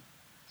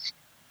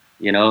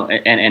 You know,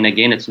 and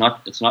again, it's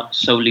not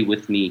solely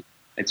with me.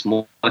 It's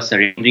more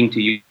surrendering to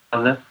you,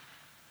 Father.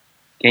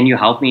 Can you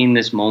help me in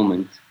this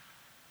moment,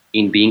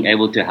 in being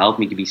able to help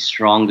me to be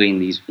stronger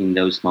in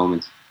those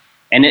moments?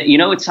 And you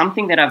know, it's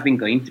something that I've been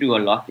going through a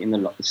lot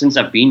since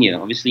I've been here.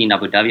 Obviously, in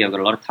Abu Dhabi, I've got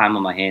a lot of time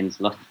on my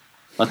hands.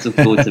 Lots of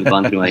thoughts have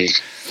gone through my head.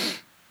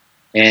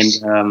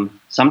 And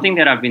something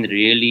that I've been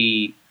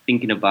really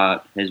thinking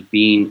about has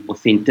been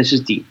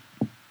authenticity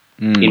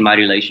in my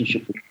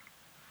relationship.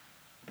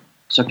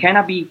 So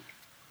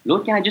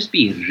Lord, can I just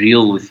be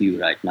real with you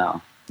right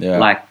now? Yeah.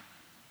 Like,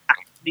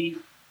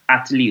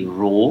 utterly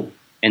raw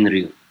and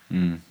real.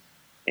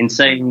 And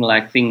saying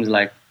like things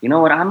like, you know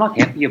what, I'm not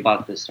happy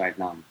about this right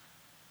now.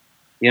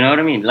 You know what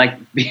I mean? Like,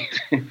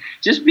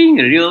 just being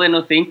real and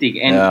authentic.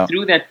 And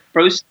through that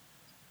process,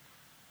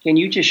 can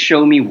you just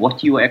show me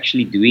what you are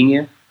actually doing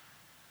here?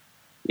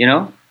 You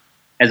know?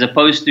 As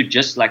opposed to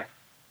just like,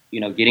 you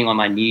know, getting on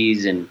my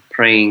knees and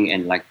praying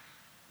and like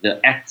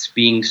the acts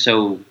being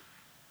so,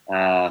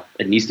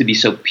 it needs to be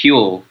so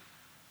pure.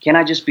 Can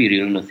I just be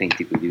real and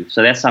authentic with you?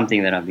 So that's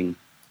something that I've been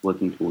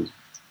working towards.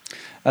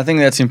 I think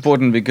that's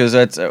important, because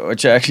that's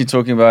what you're actually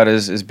talking about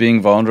is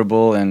being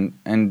vulnerable and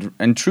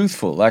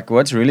truthful, like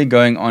what's really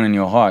going on in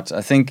your heart.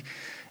 I think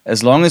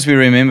as long as we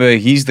remember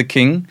He's the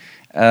King,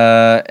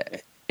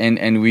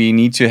 and we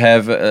need to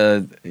have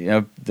you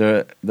know,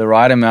 the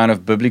right amount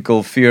of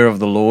biblical fear of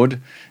the Lord,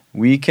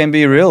 we can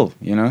be real.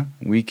 You know,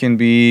 we can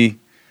be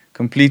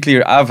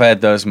completely. I've had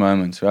those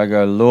moments where I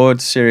go,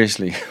 Lord,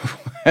 seriously.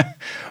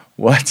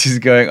 What is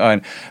going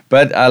on?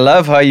 But I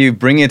love how you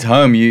bring it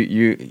home.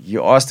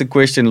 You ask the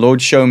question, Lord,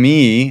 show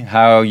me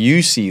how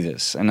you see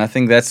this. And I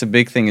think that's the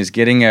big thing, is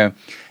getting a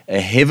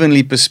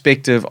heavenly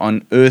perspective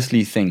on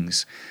earthly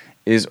things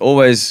is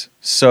always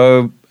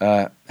so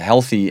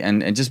healthy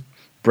and just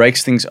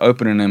breaks things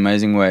open in an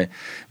amazing way.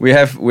 We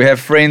have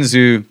friends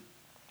who,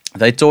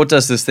 they taught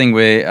us this thing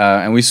where,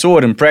 and we saw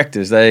it in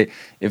practice,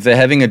 if they're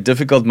having a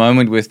difficult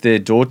moment with their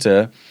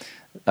daughter,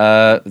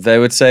 they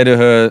would say to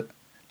her,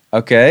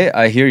 okay,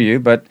 I hear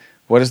you, but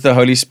what does the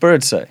Holy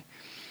Spirit say?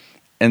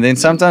 And then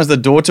sometimes the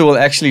daughter will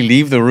actually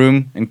leave the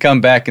room and come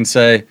back and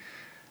say,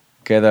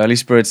 okay, the Holy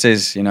Spirit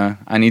says, you know,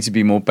 I need to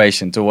be more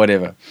patient or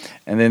whatever.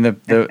 And then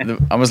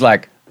I was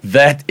like,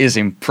 that is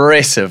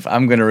impressive.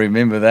 I'm going to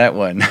remember that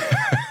one.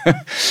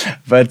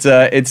 But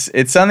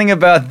it's something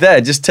about that,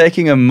 just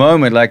taking a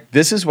moment, like,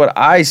 this is what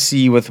I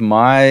see with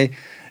my,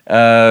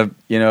 my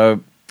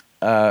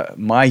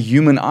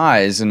human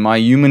eyes and my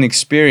human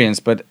experience,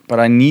 but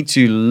I need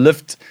to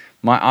lift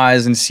my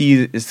eyes and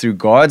see it through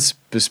God's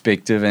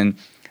perspective, and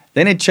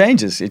then it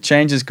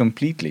changes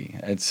completely.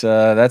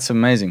 That's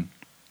amazing.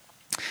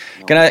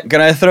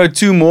 Can I throw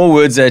two more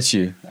words at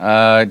you?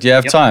 Do you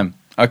have time?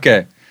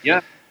 Okay. Yeah.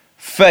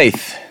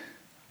 Faith.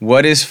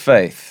 What is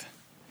faith?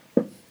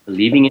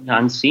 Believing in the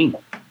unseen.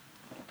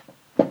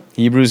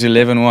 Hebrews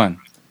 11:1.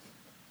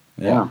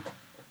 Yeah.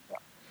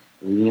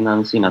 Leading and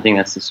unseen. I think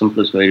that's the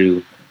simplest way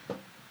to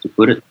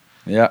put it.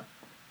 Yeah.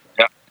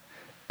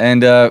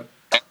 And do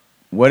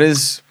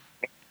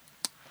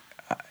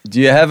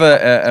you have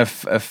a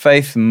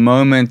faith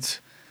moment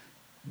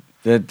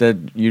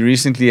that you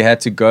recently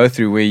had to go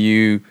through where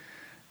you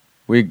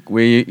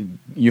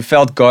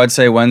felt God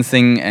say one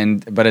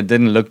thing but it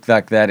didn't look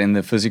like that in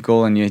the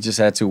physical, and you just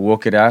had to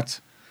walk it out?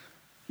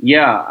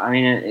 Yeah, I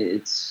mean,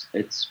 it's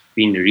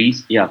been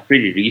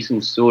pretty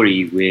recent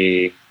story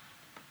where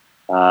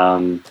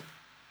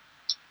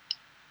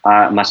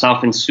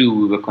myself and Sue,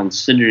 we were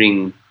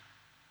considering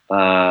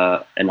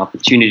an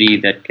opportunity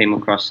that came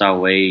across our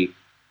way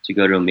to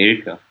go to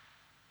America,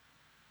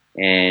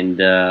 and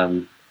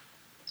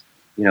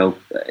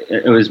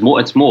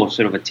it's more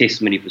sort of a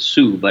testimony for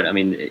Sue, but I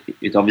mean,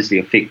 it obviously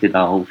affected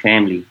our whole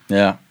family.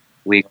 Yeah,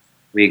 where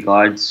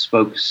God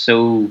spoke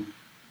so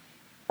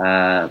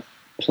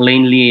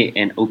plainly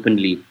and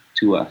openly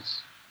to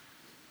us,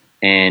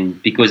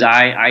 and because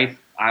I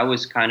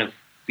was kind of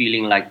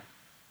feeling like,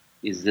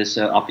 is this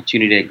an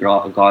opportunity that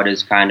God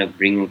is kind of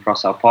bringing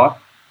across our path?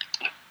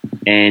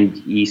 And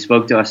He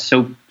spoke to us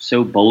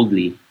so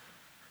boldly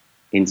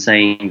in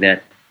saying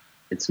that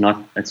it's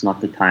not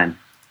the time.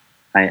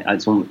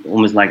 It's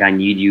almost like I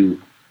need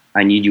you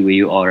where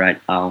you are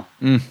right now.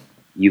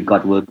 You've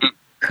got work.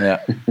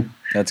 Yeah,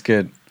 that's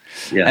good.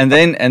 Yeah, and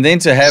then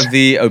to have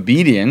the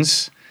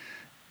obedience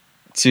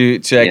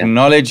to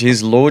acknowledge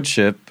His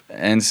lordship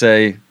and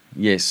say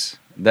yes,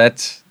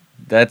 that's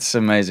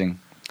amazing.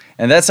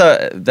 And that's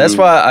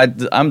why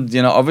I'm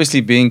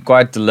obviously being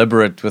quite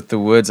deliberate with the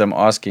words I'm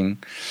asking,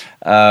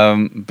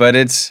 but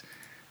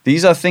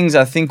these are things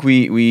I think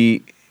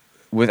we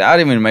without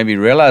even maybe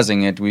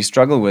realizing it, we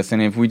struggle with.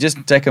 And if we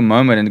just take a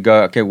moment and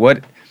go, okay,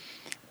 what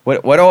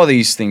are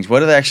these things? What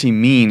do they actually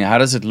mean? How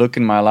does it look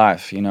in my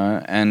life?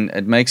 And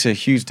it makes a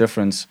huge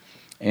difference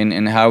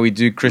in how we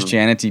do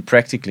Christianity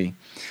practically.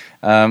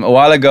 A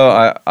while ago,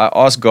 I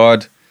asked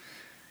God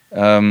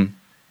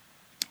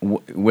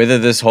whether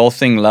this whole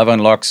thing, Love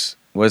Unlocks,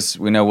 was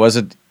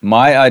it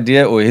my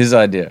idea or His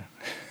idea?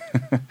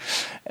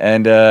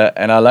 and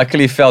I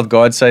luckily felt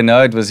God say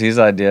no, it was His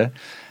idea.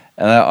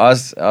 And I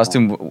asked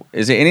Him,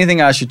 is there anything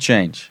I should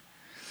change?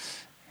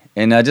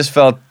 And I just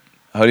felt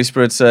Holy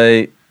Spirit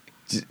say,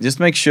 just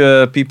make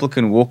sure people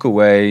can walk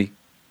away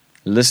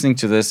listening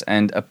to this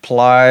and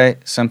apply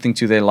something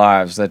to their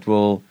lives that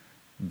will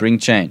bring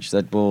change,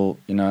 that will,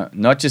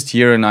 not just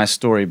hear a nice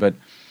story, but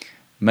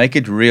make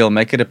it real,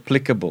 make it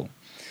applicable.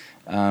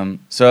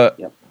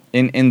 Yep.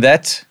 in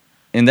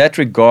that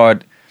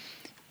regard,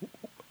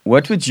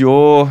 what would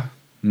your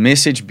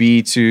message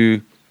be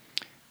to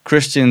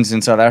Christians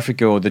in South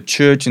Africa or the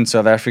church in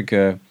South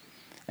Africa,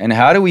 and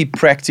how do we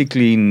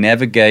practically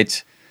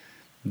navigate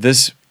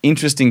this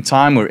interesting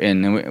time we're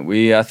in? And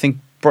I think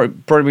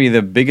probably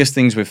the biggest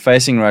things we're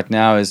facing right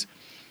now is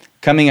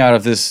coming out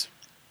of this,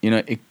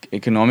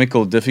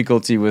 economical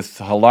difficulty with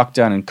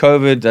lockdown and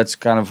COVID. That's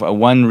kind of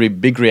a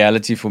big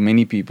reality for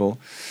many people.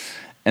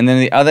 And then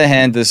on the other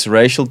hand, this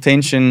racial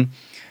tension,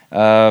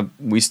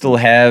 we still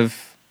have,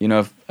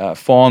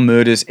 farm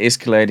murders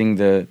escalating,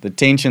 the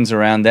tensions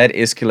around that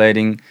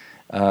escalating,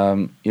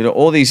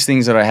 all these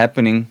things that are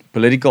happening,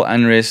 political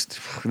unrest,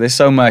 there's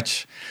so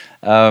much.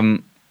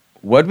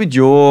 What would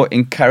your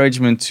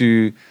encouragement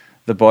to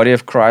the body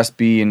of Christ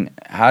be, and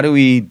how do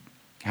we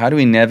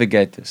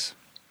navigate this?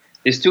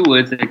 There's two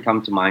words that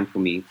come to mind for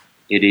me.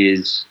 It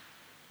is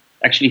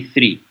actually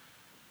three.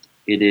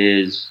 It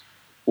is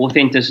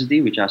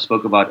authenticity, which I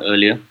spoke about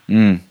earlier,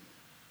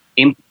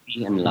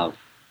 empathy, and love.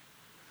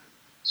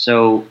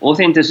 So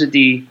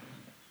authenticity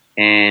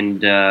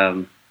and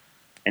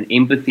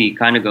empathy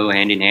kind of go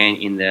hand in hand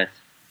in that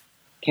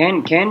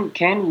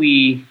can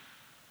we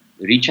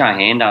reach our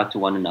hand out to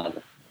one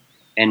another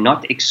and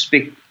not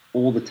expect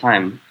all the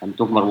time, I'm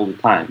talking about all the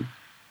time,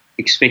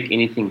 expect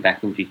anything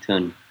back in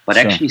return, but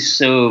actually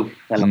serve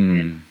fellow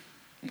men.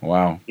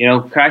 Wow.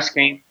 Christ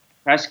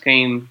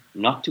came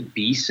not to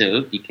be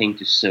served, He came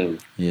to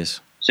serve. Yes.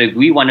 So if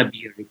we want to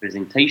be a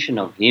representation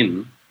of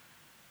Him,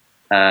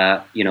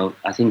 I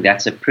think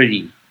that's a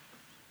pretty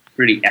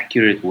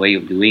accurate way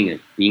of doing it,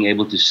 being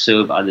able to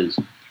serve others.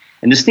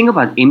 And this thing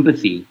about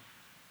empathy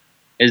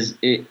is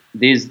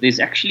there's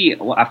actually,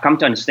 I've come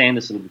to understand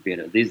this a little bit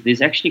better.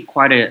 There's actually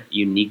quite a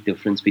unique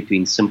difference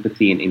between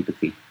sympathy and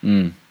empathy.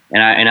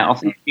 And I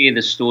often share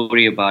the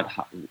story about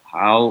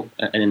how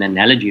an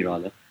analogy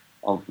rather,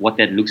 of what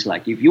that looks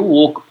like. If you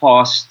walk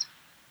past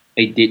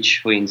a ditch,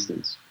 for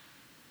instance,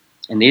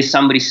 and there's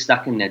somebody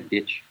stuck in that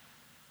ditch,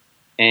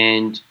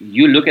 and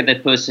you look at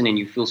that person and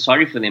you feel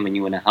sorry for them and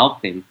you want to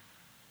help them,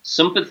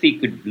 sympathy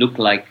could look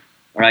like,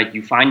 all right,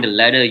 you find a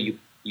ladder, you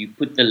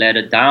put the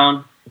ladder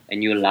down,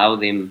 and you allow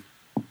them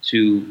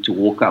to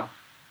walk up.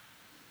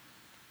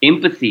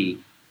 Empathy,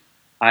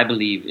 I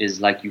believe,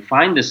 is like you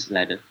find this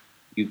ladder,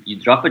 you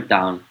drop it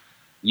down,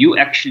 you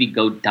actually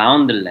go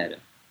down the ladder,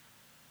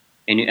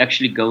 and you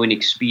actually go and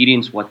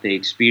experience what they're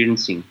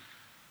experiencing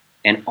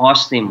and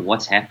ask them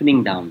what's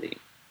happening down there.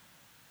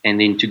 And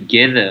then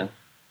together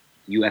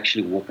you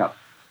actually walk up.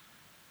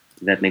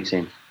 If that makes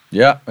sense.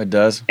 Yeah, it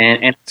does.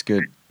 And it's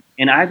good.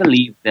 And I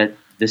believe that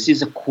this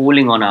is a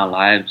calling on our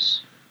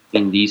lives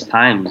in these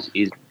times,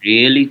 is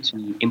really to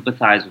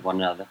empathize with one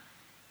another.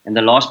 And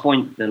the last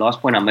point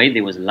I made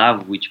there was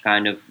love, which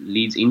kind of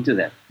leads into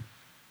that.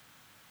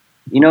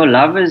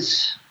 Love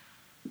is,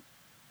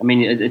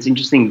 it's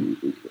interesting.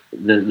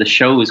 The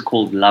show is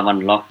called Love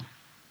Unlocked.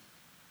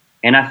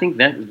 And I think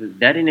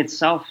that in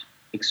itself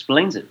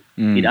explains it.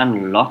 It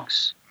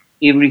unlocks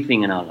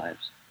everything in our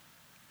lives.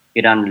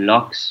 It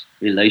unlocks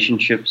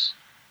relationships.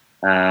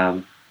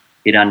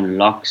 It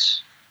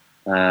unlocks,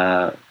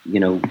 the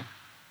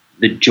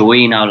joy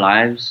in our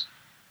lives,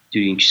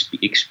 to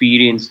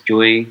experience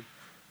joy,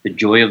 the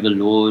joy of the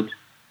Lord.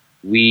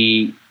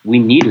 We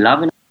need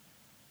love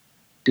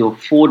to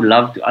afford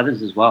love to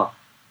others as well.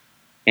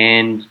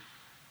 And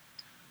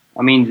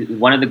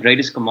one of the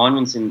greatest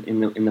commandments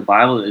in the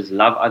Bible is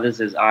love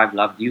others as I've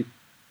loved you.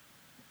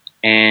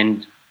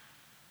 And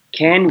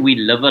can we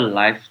live a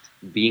life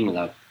being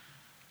loved?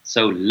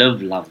 So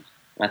live love.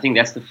 I think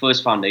that's the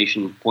first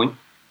foundation point.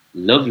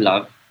 Live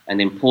love, and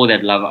then pour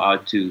that love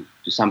out to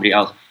somebody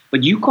else.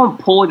 But you can't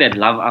pour that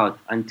love out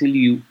until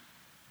you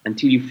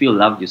feel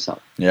loved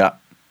yourself. Yeah.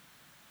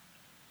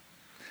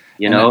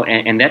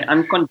 And that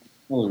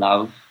unconditional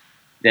love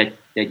that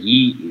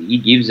he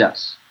gives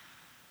us.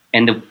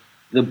 And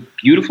the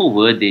beautiful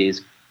word there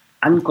is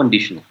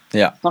unconditional.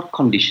 Yeah. It's not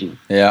conditional.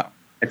 Yeah.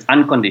 It's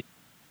unconditional.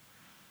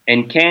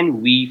 And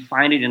can we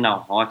find it in our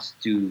hearts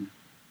to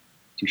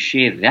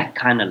share that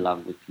kind of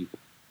love with people?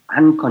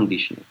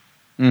 Unconditional.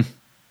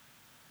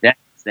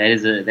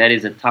 That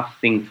is a tough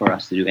thing for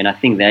us to do. And I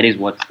think that is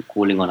what's the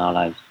calling on our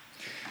lives.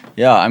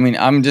 Yeah,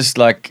 I'm just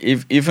like,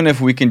 even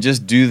if we can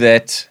just do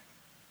that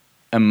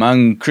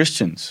among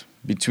Christians,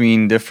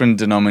 between different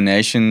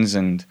denominations,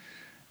 and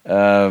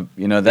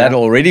that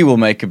already will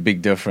make a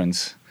big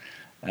difference.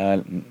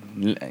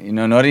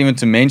 Not even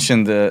to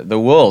mention the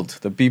world,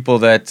 the people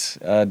that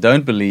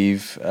don't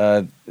believe.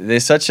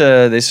 There's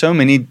so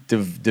many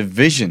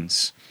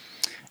divisions,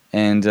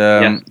 and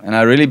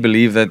I really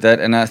believe that,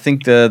 and I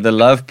think the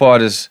love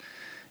part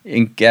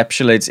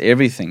encapsulates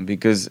everything,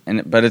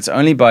 but it's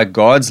only by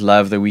God's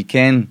love that we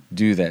can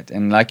do that.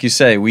 And like you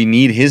say, we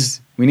need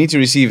to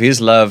receive His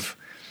love,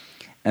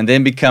 and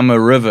then become a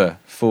river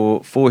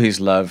for His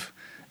love,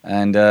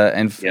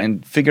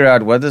 and figure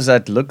out what does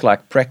that look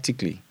like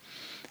practically.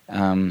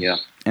 And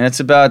it's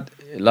about,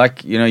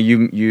 like,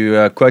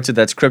 you quoted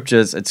that scripture.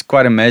 It's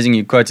quite amazing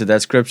you quoted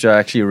that scripture. I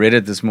actually read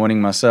it this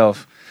morning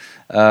myself,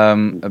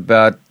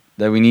 about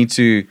that we need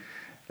to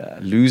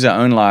lose our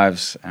own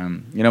lives.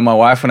 My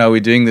wife and I were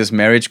doing this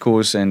marriage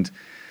course, and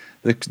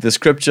the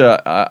scripture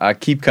I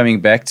keep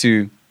coming back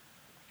to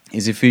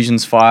is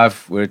Ephesians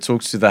 5, where it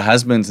talks to the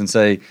husbands and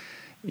say,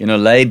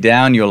 lay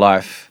down your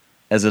life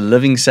as a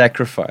living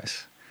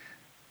sacrifice,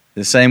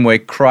 the same way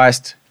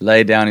Christ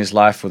laid down His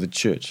life for the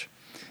church.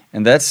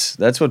 And that's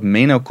what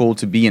men are called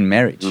to be in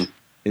marriage.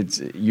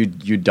 It's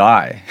you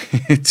die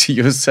to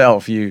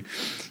yourself. You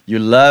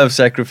love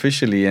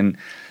sacrificially,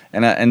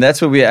 and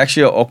that's what we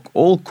actually are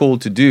all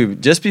called to do.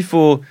 Just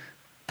before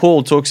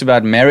Paul talks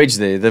about marriage,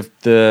 there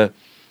the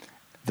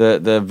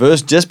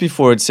verse just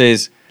before it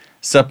says,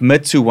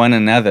 "Submit to one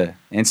another,"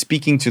 and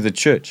speaking to the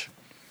church,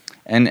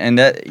 and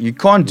that you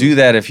can't do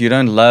that if you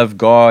don't love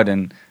God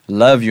and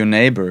love your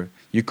neighbor.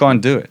 You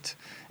can't do it.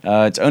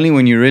 It's only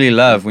when you really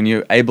love, when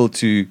you're able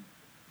to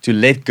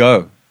let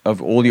go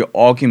of all your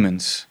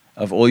arguments,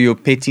 of all your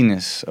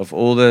pettiness, of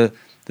all the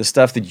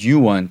stuff that you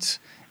want,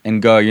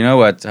 and go, you know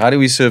what, how do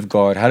we serve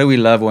God? How do we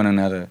love one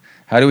another?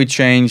 How do we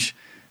change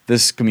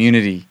this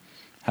community?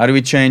 How do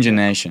we change a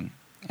nation?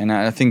 And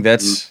I think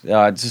that's,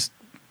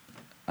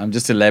 I'm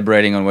just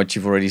elaborating on what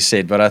you've already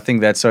said, but I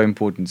think that's so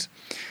important.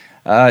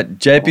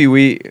 JP,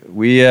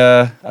 we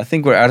I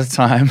think we're out of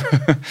time,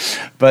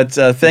 but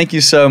thank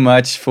you so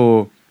much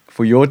for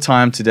your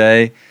time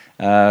today.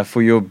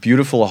 For your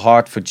beautiful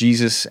heart for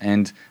Jesus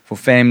and for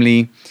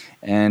family,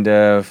 and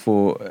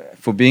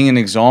for being an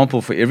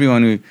example for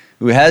everyone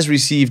who has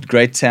received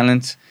great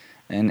talent,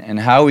 and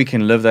how we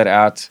can live that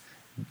out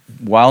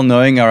while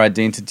knowing our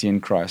identity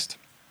in Christ.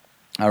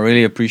 I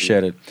really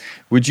appreciate it.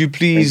 Would you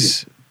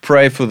please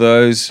pray for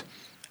those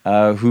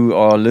who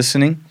are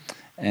listening,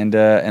 and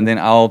then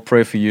I'll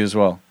pray for you as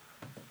well.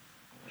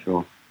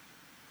 Sure.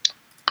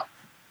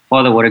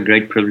 Father, what a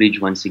great privilege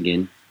once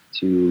again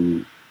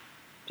to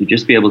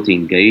just be able to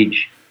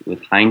engage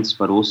with Heinz,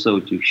 but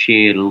also to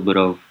share a little bit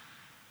of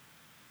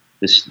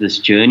this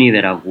journey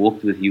that I've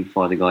walked with you,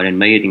 Father God, and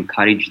may it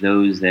encourage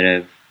those that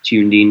have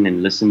tuned in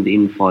and listened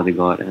in, Father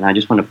God. And I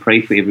just want to pray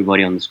for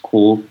everybody on this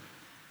call.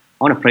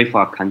 I want to pray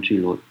for our country,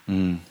 Lord.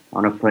 I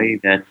want to pray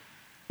that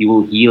You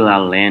will heal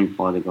our land,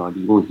 Father God.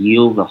 You will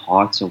heal the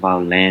hearts of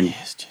our land.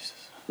 Yes,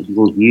 Jesus. That You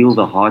will heal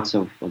the hearts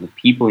of the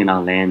people in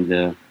our land,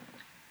 the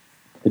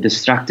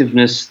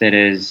destructiveness that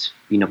has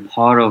been a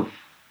part of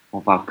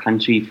our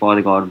country,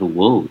 Father God, of the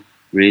world,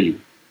 really.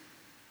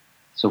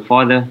 So,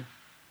 Father,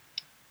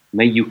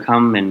 may You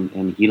come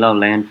and heal our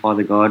land,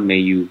 Father God. May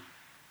You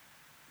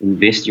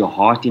invest your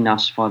heart in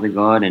us, Father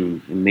God,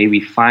 and may we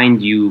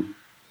find you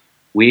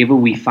wherever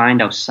we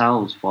find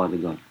ourselves, Father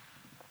God.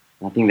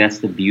 I think that's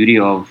the beauty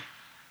of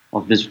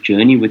this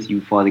journey with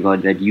you, Father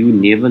God, that you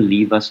never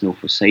leave us nor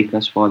forsake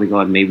us, Father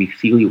God. May we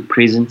feel your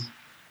presence,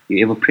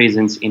 your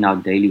ever-presence in our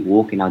daily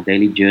walk, in our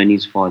daily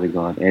journeys, Father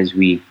God, as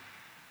we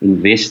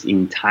invest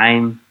in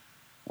time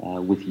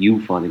with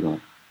you, Father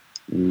God.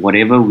 And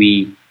whatever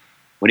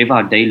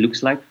our day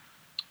looks like,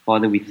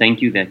 Father, we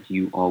thank you that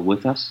you are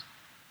with us.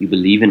 You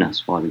believe in us,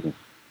 Father God.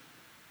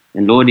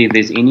 And Lord, if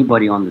there's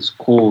anybody on this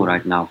call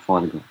right now,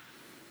 Father God,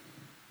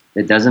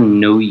 that doesn't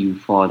know you,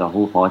 Father,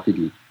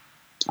 wholeheartedly,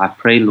 I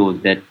pray,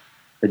 Lord, that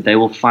they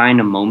will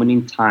find a moment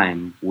in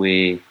time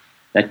where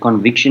that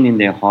conviction in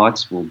their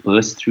hearts will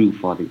burst through,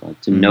 Father God,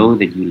 to know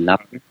that you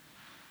love them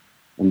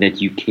and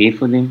that you care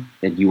for them,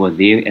 that you are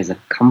there as a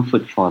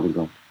comfort, Father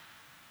God.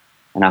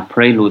 And I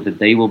pray, Lord, that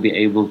they will be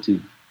able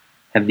to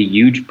have the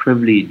huge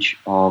privilege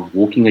of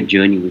walking a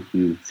journey with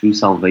you through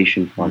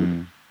salvation,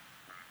 Father.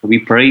 We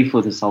pray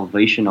for the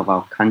salvation of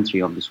our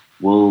country, of this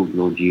world,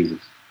 Lord Jesus.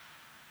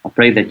 I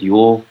pray that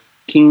your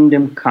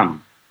kingdom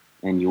come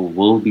and your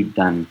will be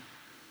done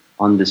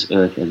on this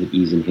earth as it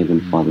is in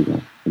heaven, Father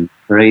God. And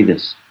pray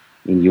this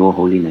in your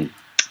holy name.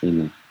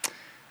 Amen.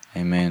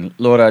 Amen.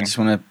 Lord, I just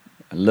want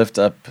to lift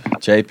up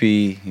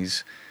JP,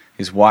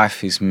 his wife,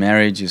 his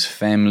marriage, his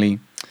family,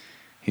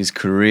 his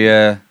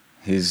career,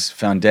 his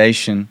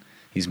foundation,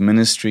 his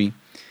ministry.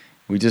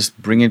 We just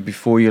bring it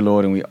before you,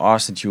 Lord, and we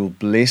ask that you will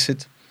bless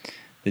it,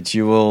 that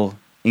you will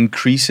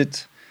increase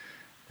it,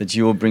 that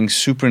you will bring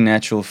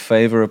supernatural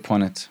favor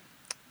upon it,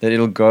 that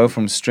it'll go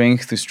from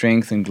strength to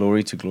strength and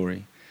glory to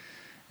glory,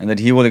 and that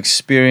he will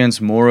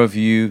experience more of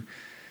you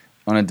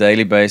on a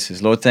daily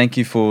basis. Lord, thank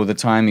you for the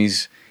time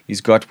he's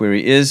got where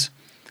he is.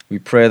 We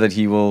pray that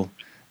he will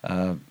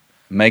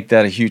make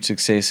that a huge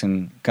success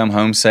and come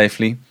home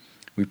safely.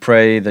 We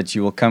pray that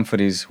you will comfort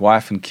his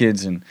wife and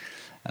kids and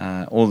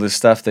all the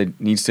stuff that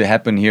needs to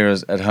happen here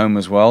at home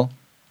as well,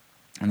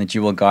 and that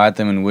you will guide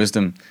them in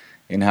wisdom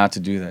in how to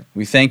do that.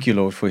 We thank you,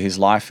 Lord, for his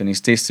life and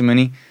his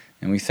testimony,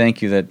 and we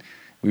thank you that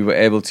we were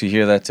able to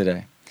hear that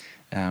today.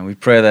 We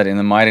pray that in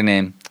the mighty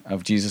name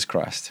of Jesus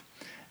Christ.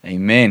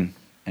 Amen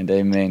and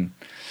amen.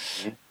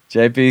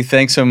 JP,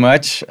 thanks so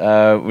much.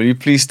 Will you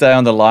please stay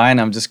on the line?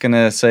 I'm just going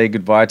to say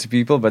goodbye to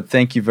people, but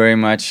thank you very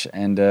much,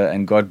 and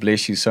God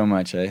bless you so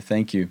much.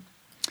 Thank you.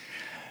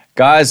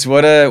 Guys,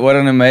 what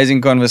an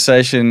amazing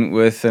conversation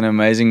with an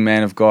amazing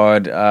man of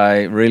God.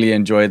 I really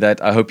enjoyed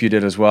that. I hope you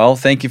did as well.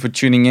 Thank you for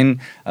tuning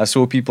in. I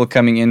saw people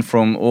coming in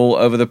from all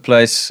over the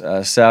place,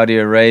 Saudi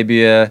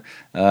Arabia,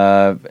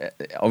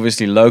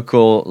 obviously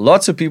local.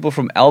 Lots of people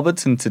from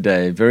Alberton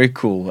today. Very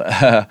cool.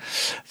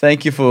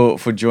 Thank you for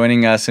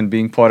joining us and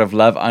being part of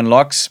Love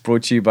Unlocks,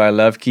 brought to you by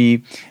Love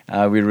Key.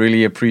 We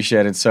really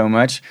appreciate it so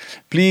much.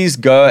 Please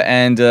go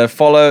and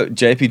follow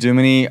JP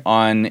Duminy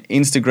on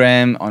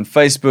Instagram, on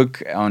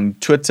Facebook, on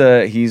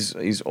Twitter. He's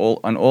all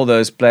on all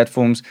those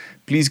platforms.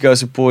 Please go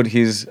support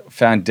his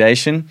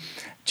foundation.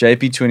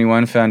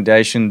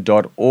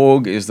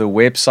 jp21foundation.org is the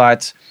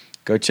website.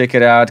 Go check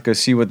it out. Go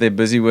see what they're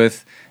busy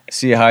with.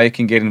 See how you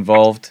can get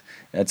involved.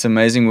 It's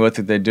amazing work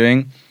that they're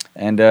doing.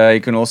 And you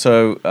can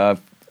also, a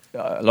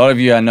lot of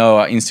you I know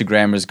are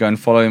Instagrammers. Go and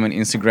follow him on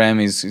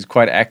Instagram. He's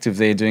quite active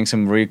there, doing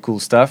some really cool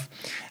stuff.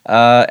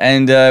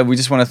 And we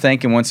just want to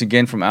thank him once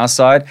again from our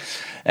side.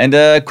 And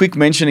a quick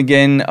mention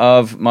again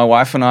of my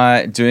wife and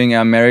I doing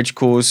our marriage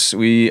course.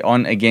 We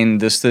on again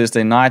this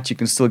Thursday night. You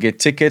can still get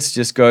tickets.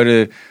 Just go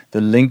to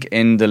the link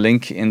in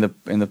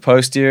the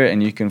post here,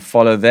 and you can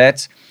follow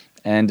that.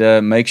 And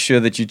make sure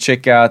that you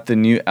check out the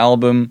new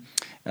album.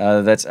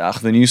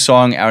 That's the new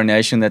song, Our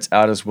Nation, that's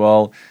out as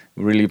well.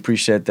 We really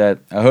appreciate that.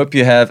 I hope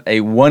you have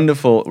a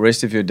wonderful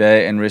rest of your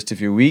day and rest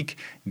of your week.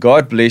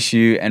 God bless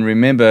you. And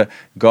remember,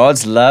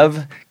 God's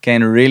love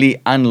can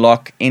really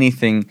unlock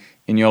anything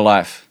in your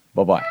life.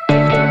 Bye-bye.